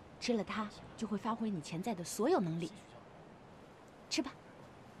啊，吃了它就会发挥你潜在的所有能力。吃吧。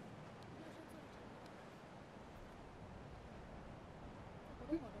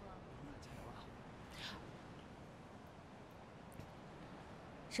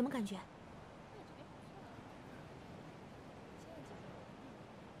什么感觉？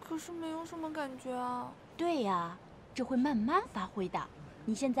可是没有什么感觉啊。对呀，这会慢慢发挥的。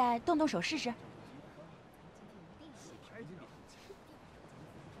你现在动动手试试。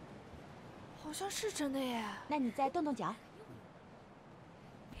好像是真的耶。那你再动动脚。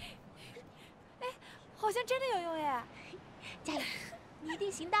哎，好像真的有用耶！加油，你一定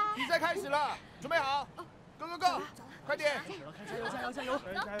行的。比赛开始了，准备好 ，Go Go Go， 快点！加油加油加油加油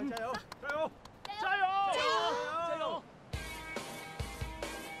加油加油加油加油加油！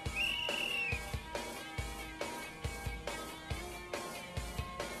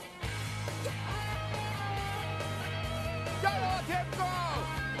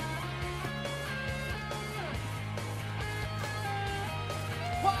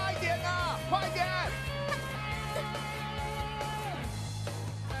快点！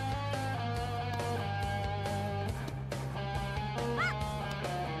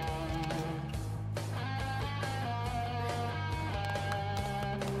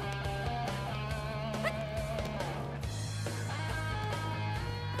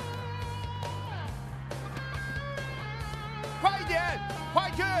快一点，快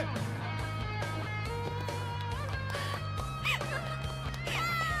去！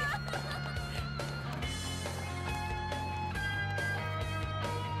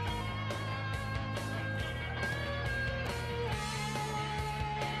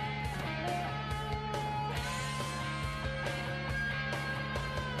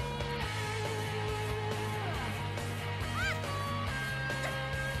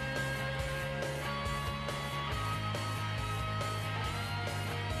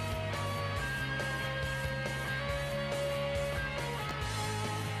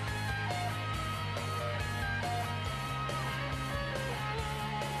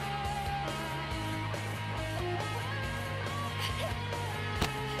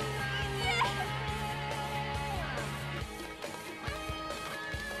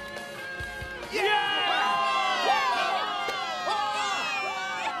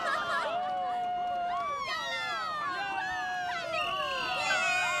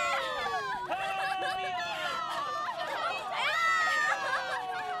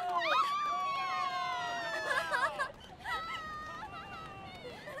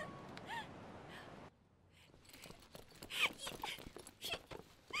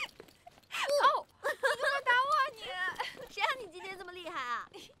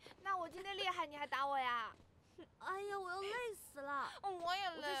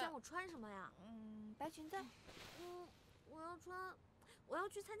穿什么呀？白裙子。我要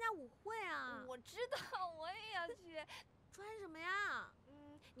去参加舞会啊！我知道，我也要去。穿什么呀？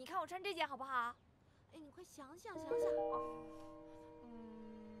你看我穿这件好不好？哎，你快想想。想想。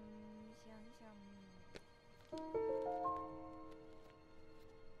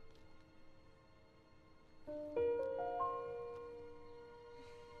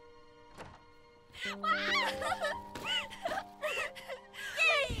哇！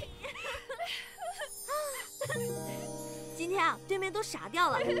今天啊，对面都傻掉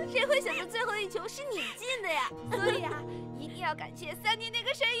了，谁会想到最后一球是你进的呀？所以啊，一定要感谢3年那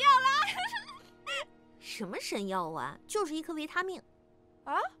个神药啦！什么神药啊？就是一颗维他命。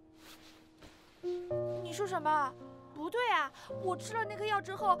啊？你说什么？不对啊，我吃了那颗药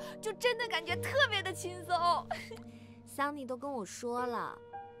之后，就真的感觉特别的轻松。桑尼都跟我说了，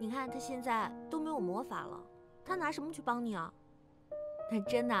你看他现在都没有魔法了，他拿什么去帮你啊？那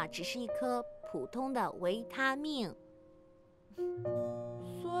真的只是一颗普通的维他命。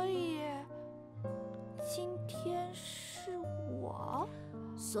所以今天是我，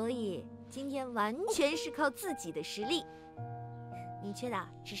所以今天完全是靠自己的实力，你缺的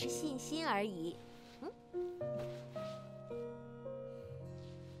只是信心而已。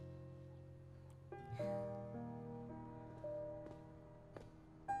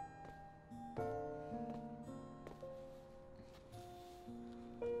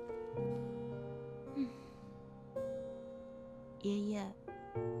爷爷，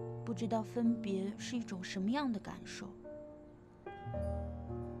不知道分别是一种什么样的感受。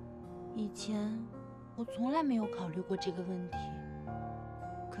以前我从来没有考虑过这个问题，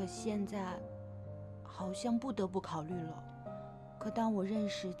可现在好像不得不考虑了。可当我认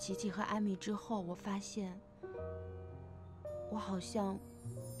识琪琪和艾米之后，我发现我好像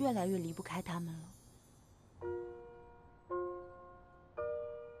越来越离不开他们了。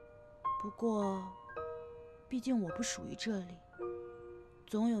不过，毕竟我不属于这里。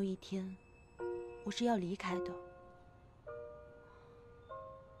总有一天，我是要离开的。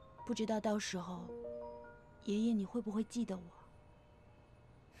不知道到时候，爷爷你会不会记得我？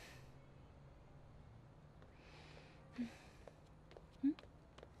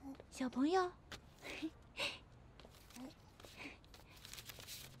小朋友。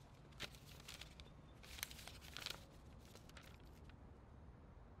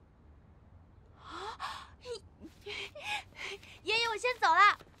爷爷，我先走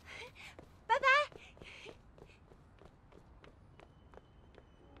了，拜拜。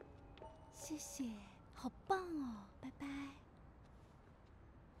谢谢，好棒哦，拜拜。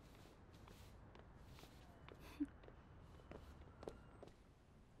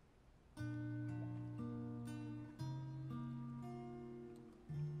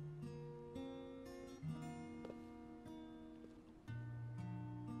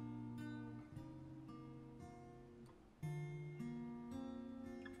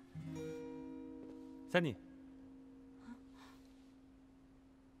Sunny，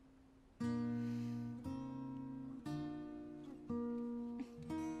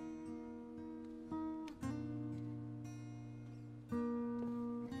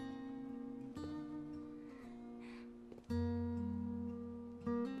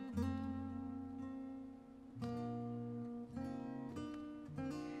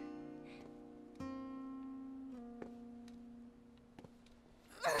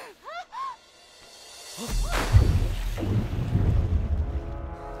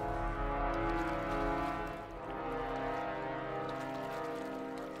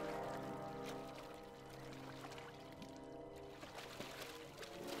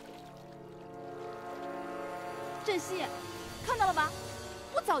郑熙，看到了吧？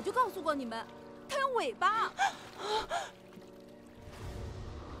我早就告诉过你们，它有尾巴。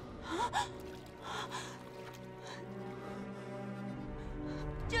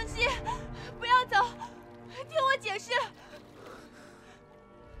郑熙，不要走，听我解释。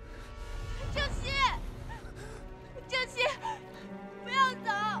郑熙，郑熙，不要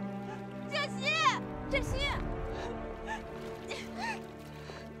走，郑熙，郑熙。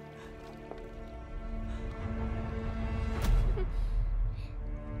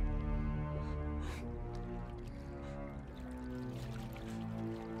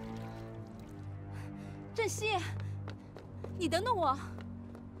郑熙，你等等我。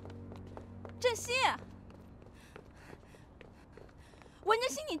郑熙，文正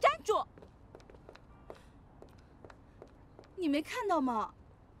熙，你站住！你没看到吗？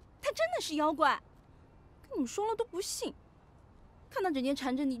他真的是妖怪，跟你们说了都不信。看他整天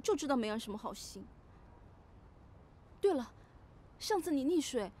缠着你，就知道没安什么好心。对了，上次你溺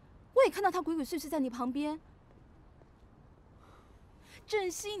水，我也看到他鬼鬼祟祟在你旁边。郑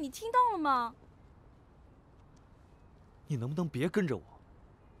熙，你听到了吗？你能不能别跟着我？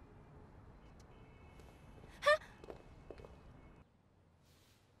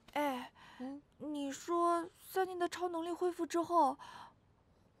哎，你说三妮的超能力恢复之后，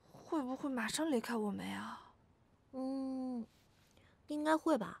会不会马上离开我们呀？应该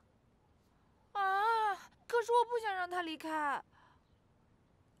会吧。啊！可是我不想让他离开。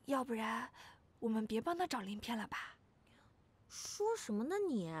要不然，我们别帮他找鳞片了吧？说什么呢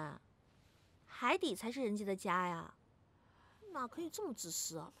你？海底才是人家的家呀，哪可以这么自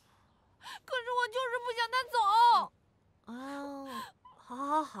私啊？可是我就是不想他走。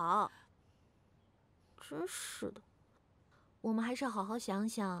好，真是的。我们还是好好想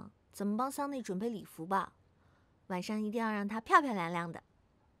想怎么帮桑尼准备礼服吧，晚上一定要让她漂漂亮亮的。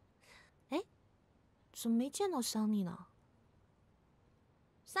哎，怎么没见到桑尼呢？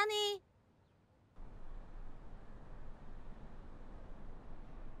桑尼，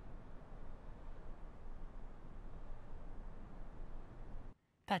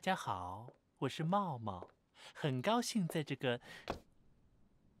大家好，我是茂茂，很高兴在这个……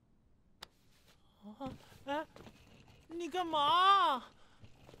哎，你干嘛？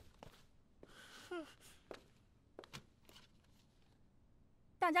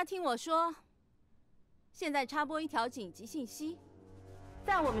大家听我说，现在插播一条紧急信息，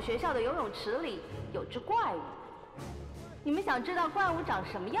在我们学校的游泳池里有只怪物，你们想知道怪物长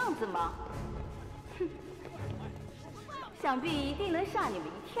什么样子吗？哼，想必一定能吓你们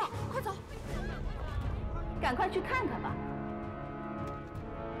一跳。快走，赶快去看看吧。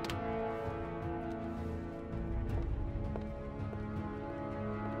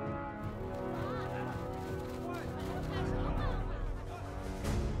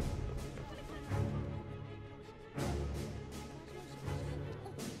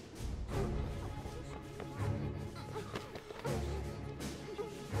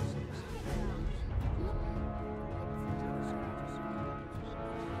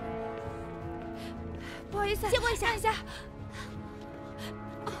不好意思，借过一下。看一下。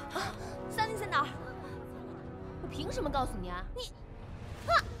桑尼在哪儿？我凭什么告诉你啊？你，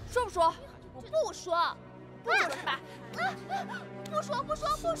说不说？我不说。不说了是吧？不说。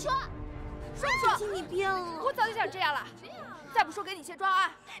说不说？请你变了。我早就想这样了。再不说给你卸妆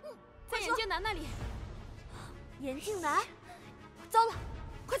啊！在眼镜男那里。眼镜男，糟了，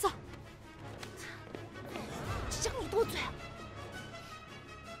快走！只张你多嘴。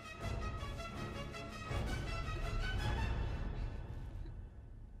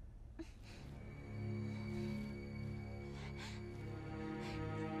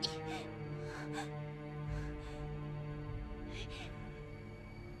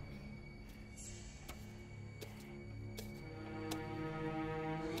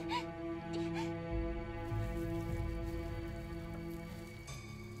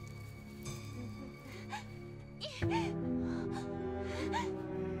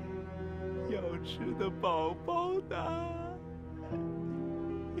要吃的饱饱的。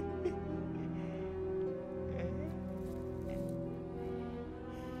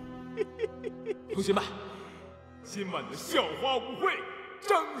同学们，今晚的校花舞会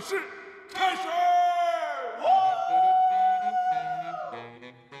正式开始！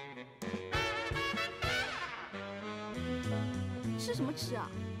吃什么吃啊？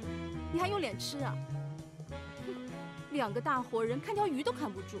你还有脸吃啊？哼，两个大活人看条鱼都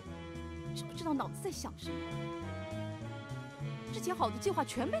看不住，知不知道脑子在想什么？之前好的计划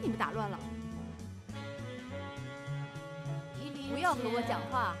全被你们打乱了。不要和我讲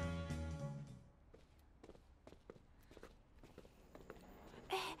话。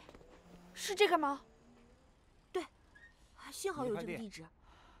是这个吗？对。幸好有这个地址，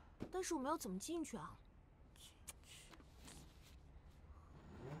但是我们要怎么进去啊？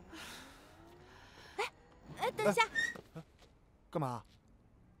哎，等一下！干嘛？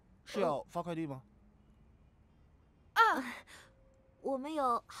是要发快递吗？啊，我们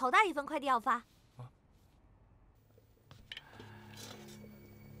有好大一份快递要发。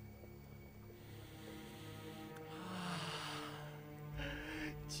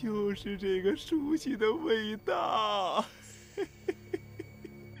就是这个熟悉的味道。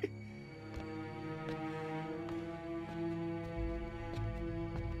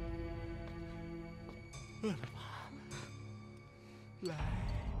饿了吗？来，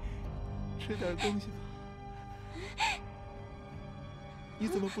吃点东西吧。你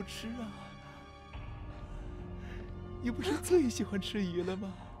怎么不吃啊？你不是最喜欢吃鱼了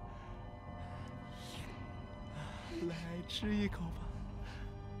吗？来，吃一口吧。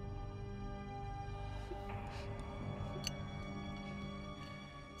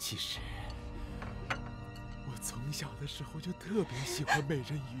其实，我从小的时候就特别喜欢美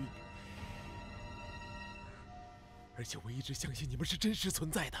人鱼，而且我一直相信你们是真实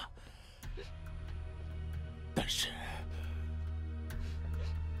存在的。但是，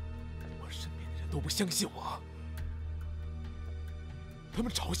我身边的人都不相信我，他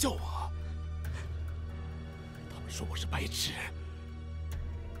们嘲笑我，他们说我是白痴，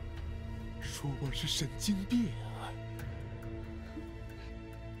说我是神经病。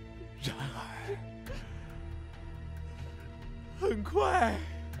然而，很快，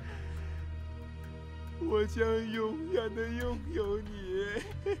我将永远的拥有你。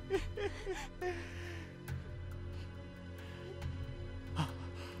啊，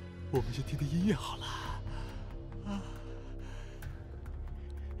我们先听听音乐好了。啊。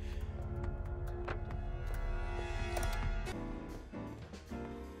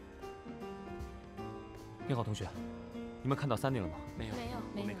你好，同学，你们看到3点了吗？没有，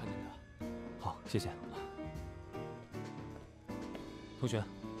我没看见他。好，谢谢。同学，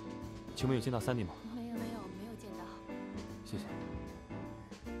请问有见到3点吗？没有见到。谢谢。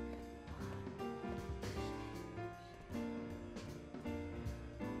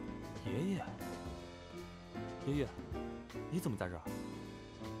爷爷，你怎么在这儿？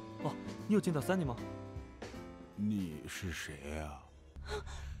哦，你有见到3点吗？你是谁呀？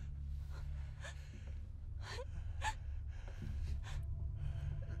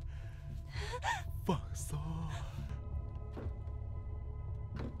放松。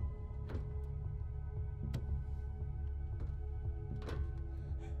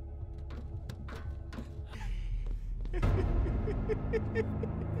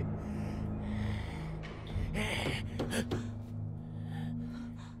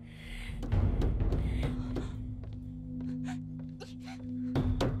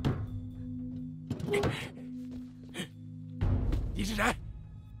你是谁？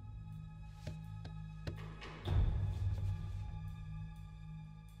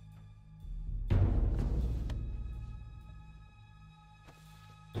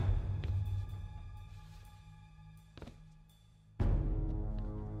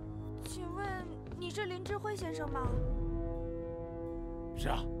请问你是林智慧先生吗？是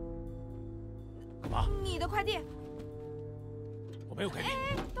啊。干嘛？你的快递。我没有快递。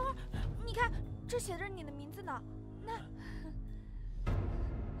哎，等会儿，你看，这写着你的名字呢。那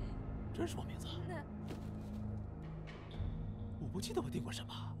这是我名字。我不记得我订过什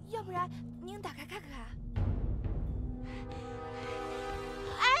么。要不然您打开看看。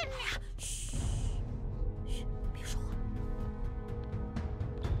哎，你嘘，别说话。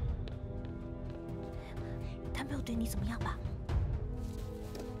他没有对你怎么样吧？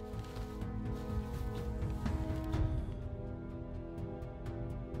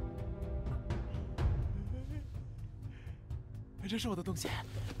这是我的东西。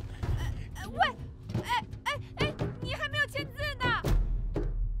喂，哎，你还没有签字呢。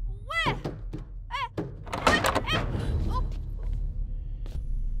喂，哦，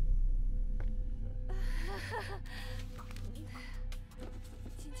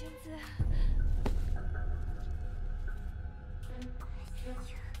请签字。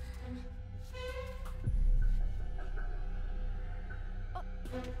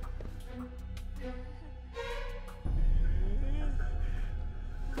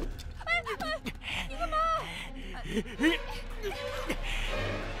你干嘛？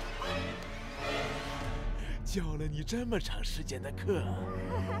教了你这么长时间的课，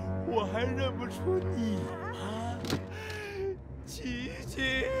我还认不出你吗？琪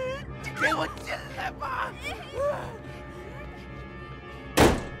琪，你给我进来吧！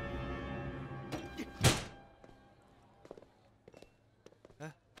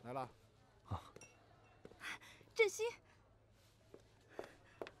哎，来了。振兴，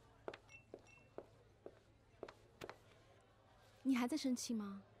你还在生气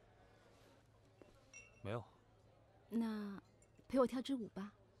吗？没有。那陪我跳支舞吧。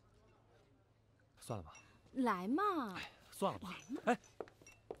算了吧。来嘛。算了吧。哎，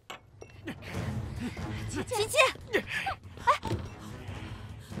琪琪，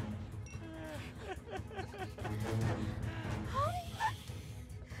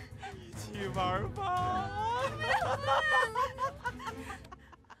一起玩吧。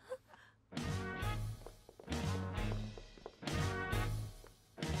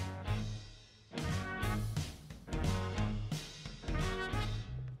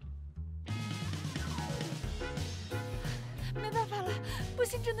没办法了，不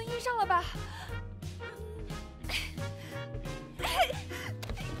行，只能晕上了吧。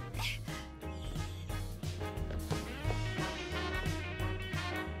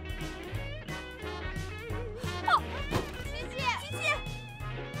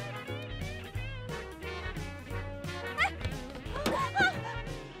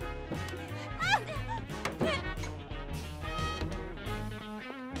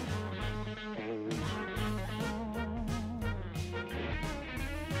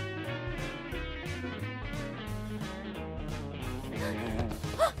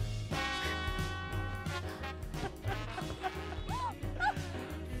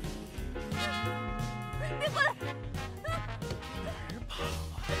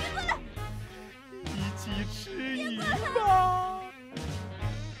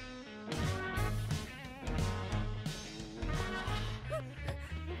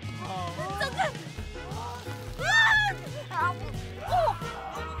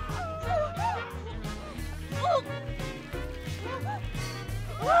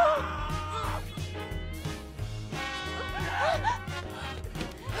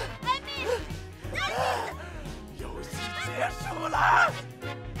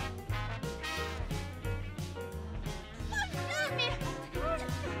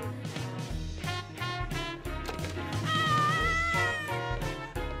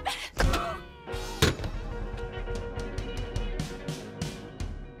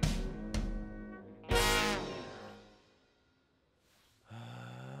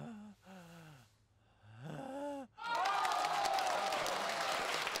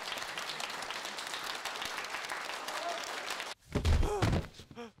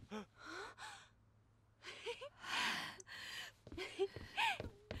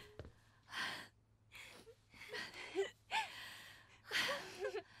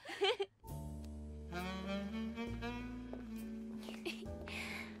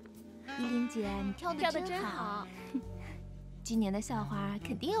依琳姐，你跳得真好。今年的校花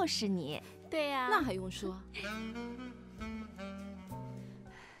肯定又是你。对呀，那还用说。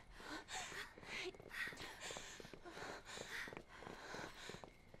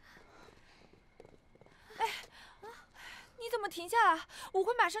哎，你怎么停下了？舞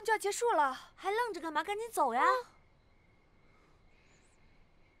会马上就要结束了，还愣着干嘛？赶紧走呀！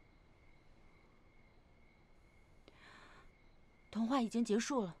童话已经结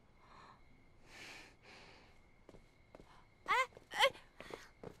束了。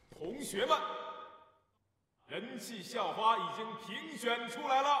同学们，人气校花已经评选出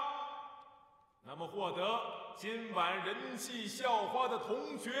来了。那么获得今晚人气校花的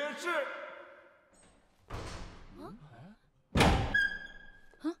同学是……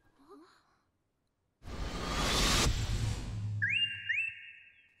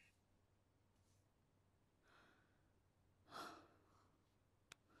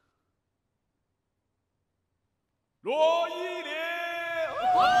罗依林。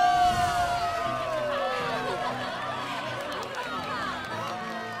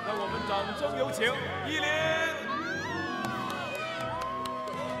让我们掌声有请依林。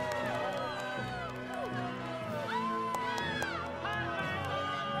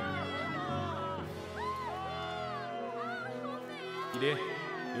依林，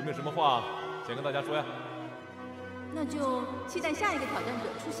有没有什么话想跟大家说呀？那就期待下一个挑战者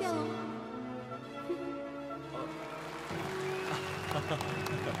出现喽。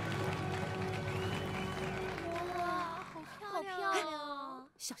哇，好漂亮！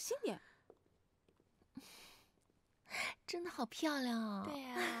小心点。真的好漂亮啊！对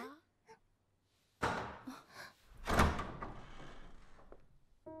呀。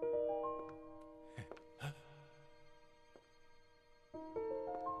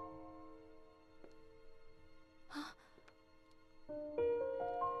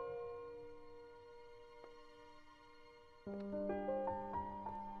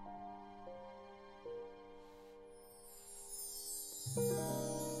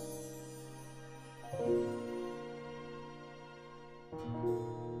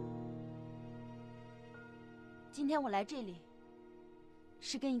今天我来这里，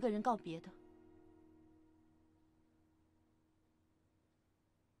是跟一个人告别的。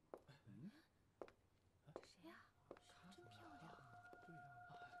谁呀？真漂亮。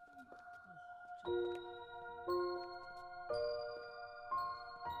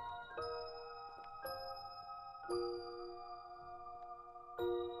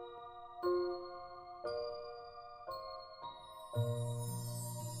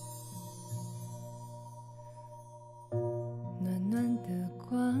暖暖的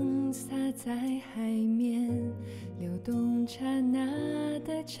光洒在海面，流动刹那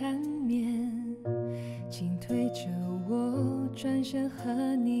的缠绵，轻推着我转身和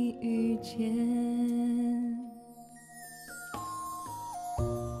你遇见。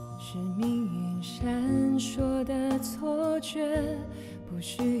是命运闪烁的错觉，不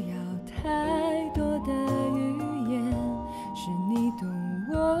需要太多的语言，是你懂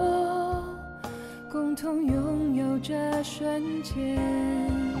我，共同拥有这瞬间。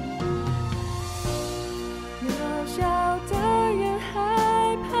渺小的人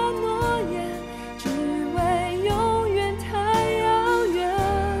害怕诺言，只为永远太遥远。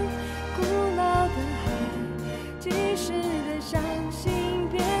古老的海，即时的伤心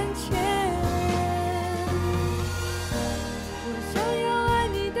变迁。我想要爱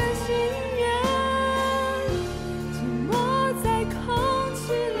你的心愿，寂寞在空气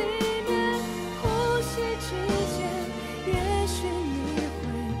里面，呼吸之间，也许你会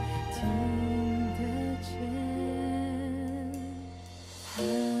听得见。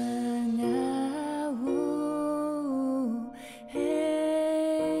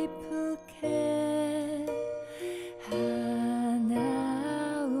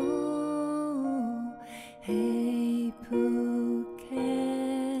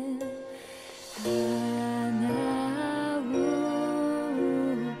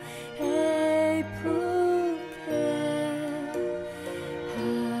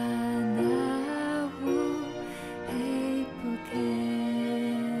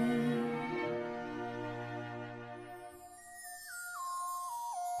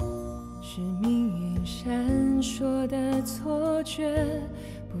是命运闪烁的错觉，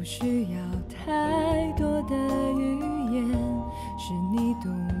不需要太多的语言，是你懂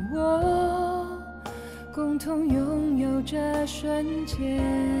我，共同拥有这瞬间。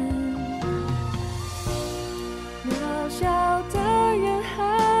渺小的人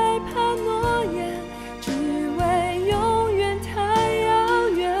害怕诺言，只为永远太遥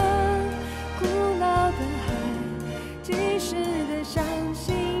远。古老的海，即时的伤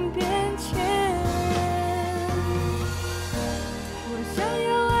心变迁。我想要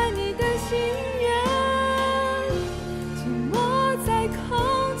爱你的心愿，寂寞在空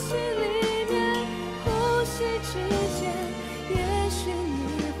气里面，呼吸之间，也许你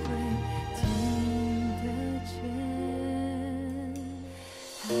会听得见。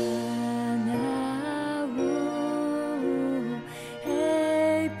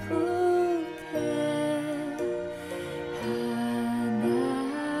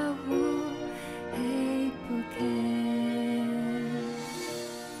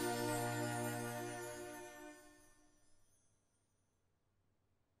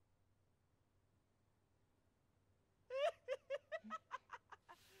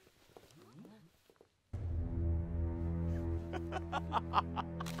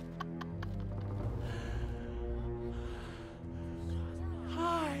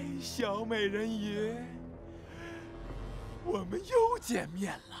嗨，小美人鱼，我们又见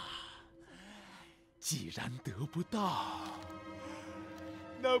面了。既然得不到，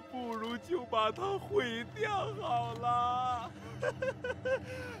那不如就把它毁掉好了。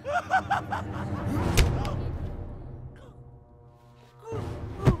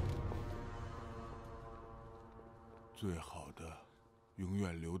最好的，永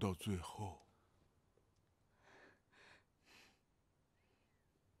远留到最后。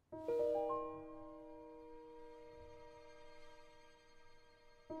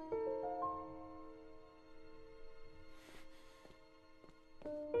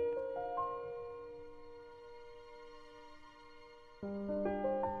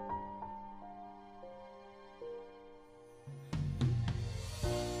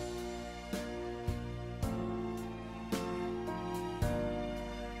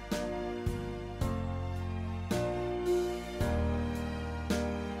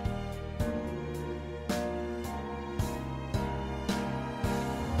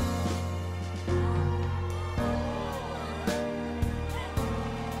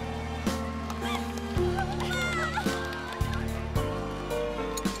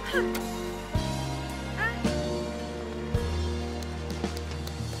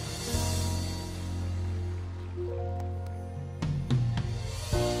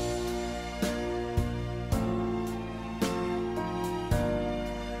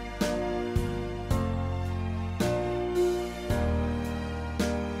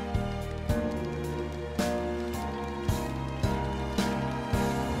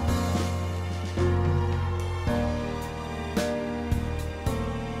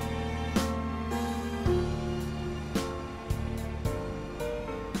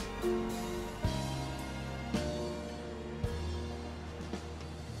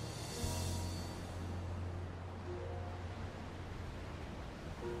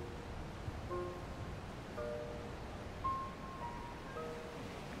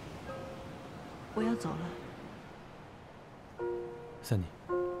我要走了。三妮，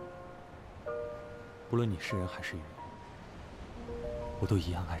不论你是人还是鱼，我都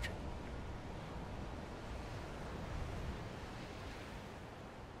一样爱着你。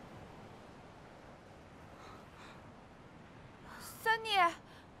三妮，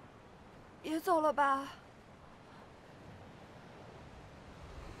别走了吧。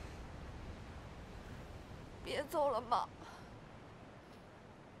别走了嘛。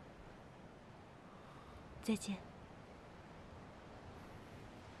再见。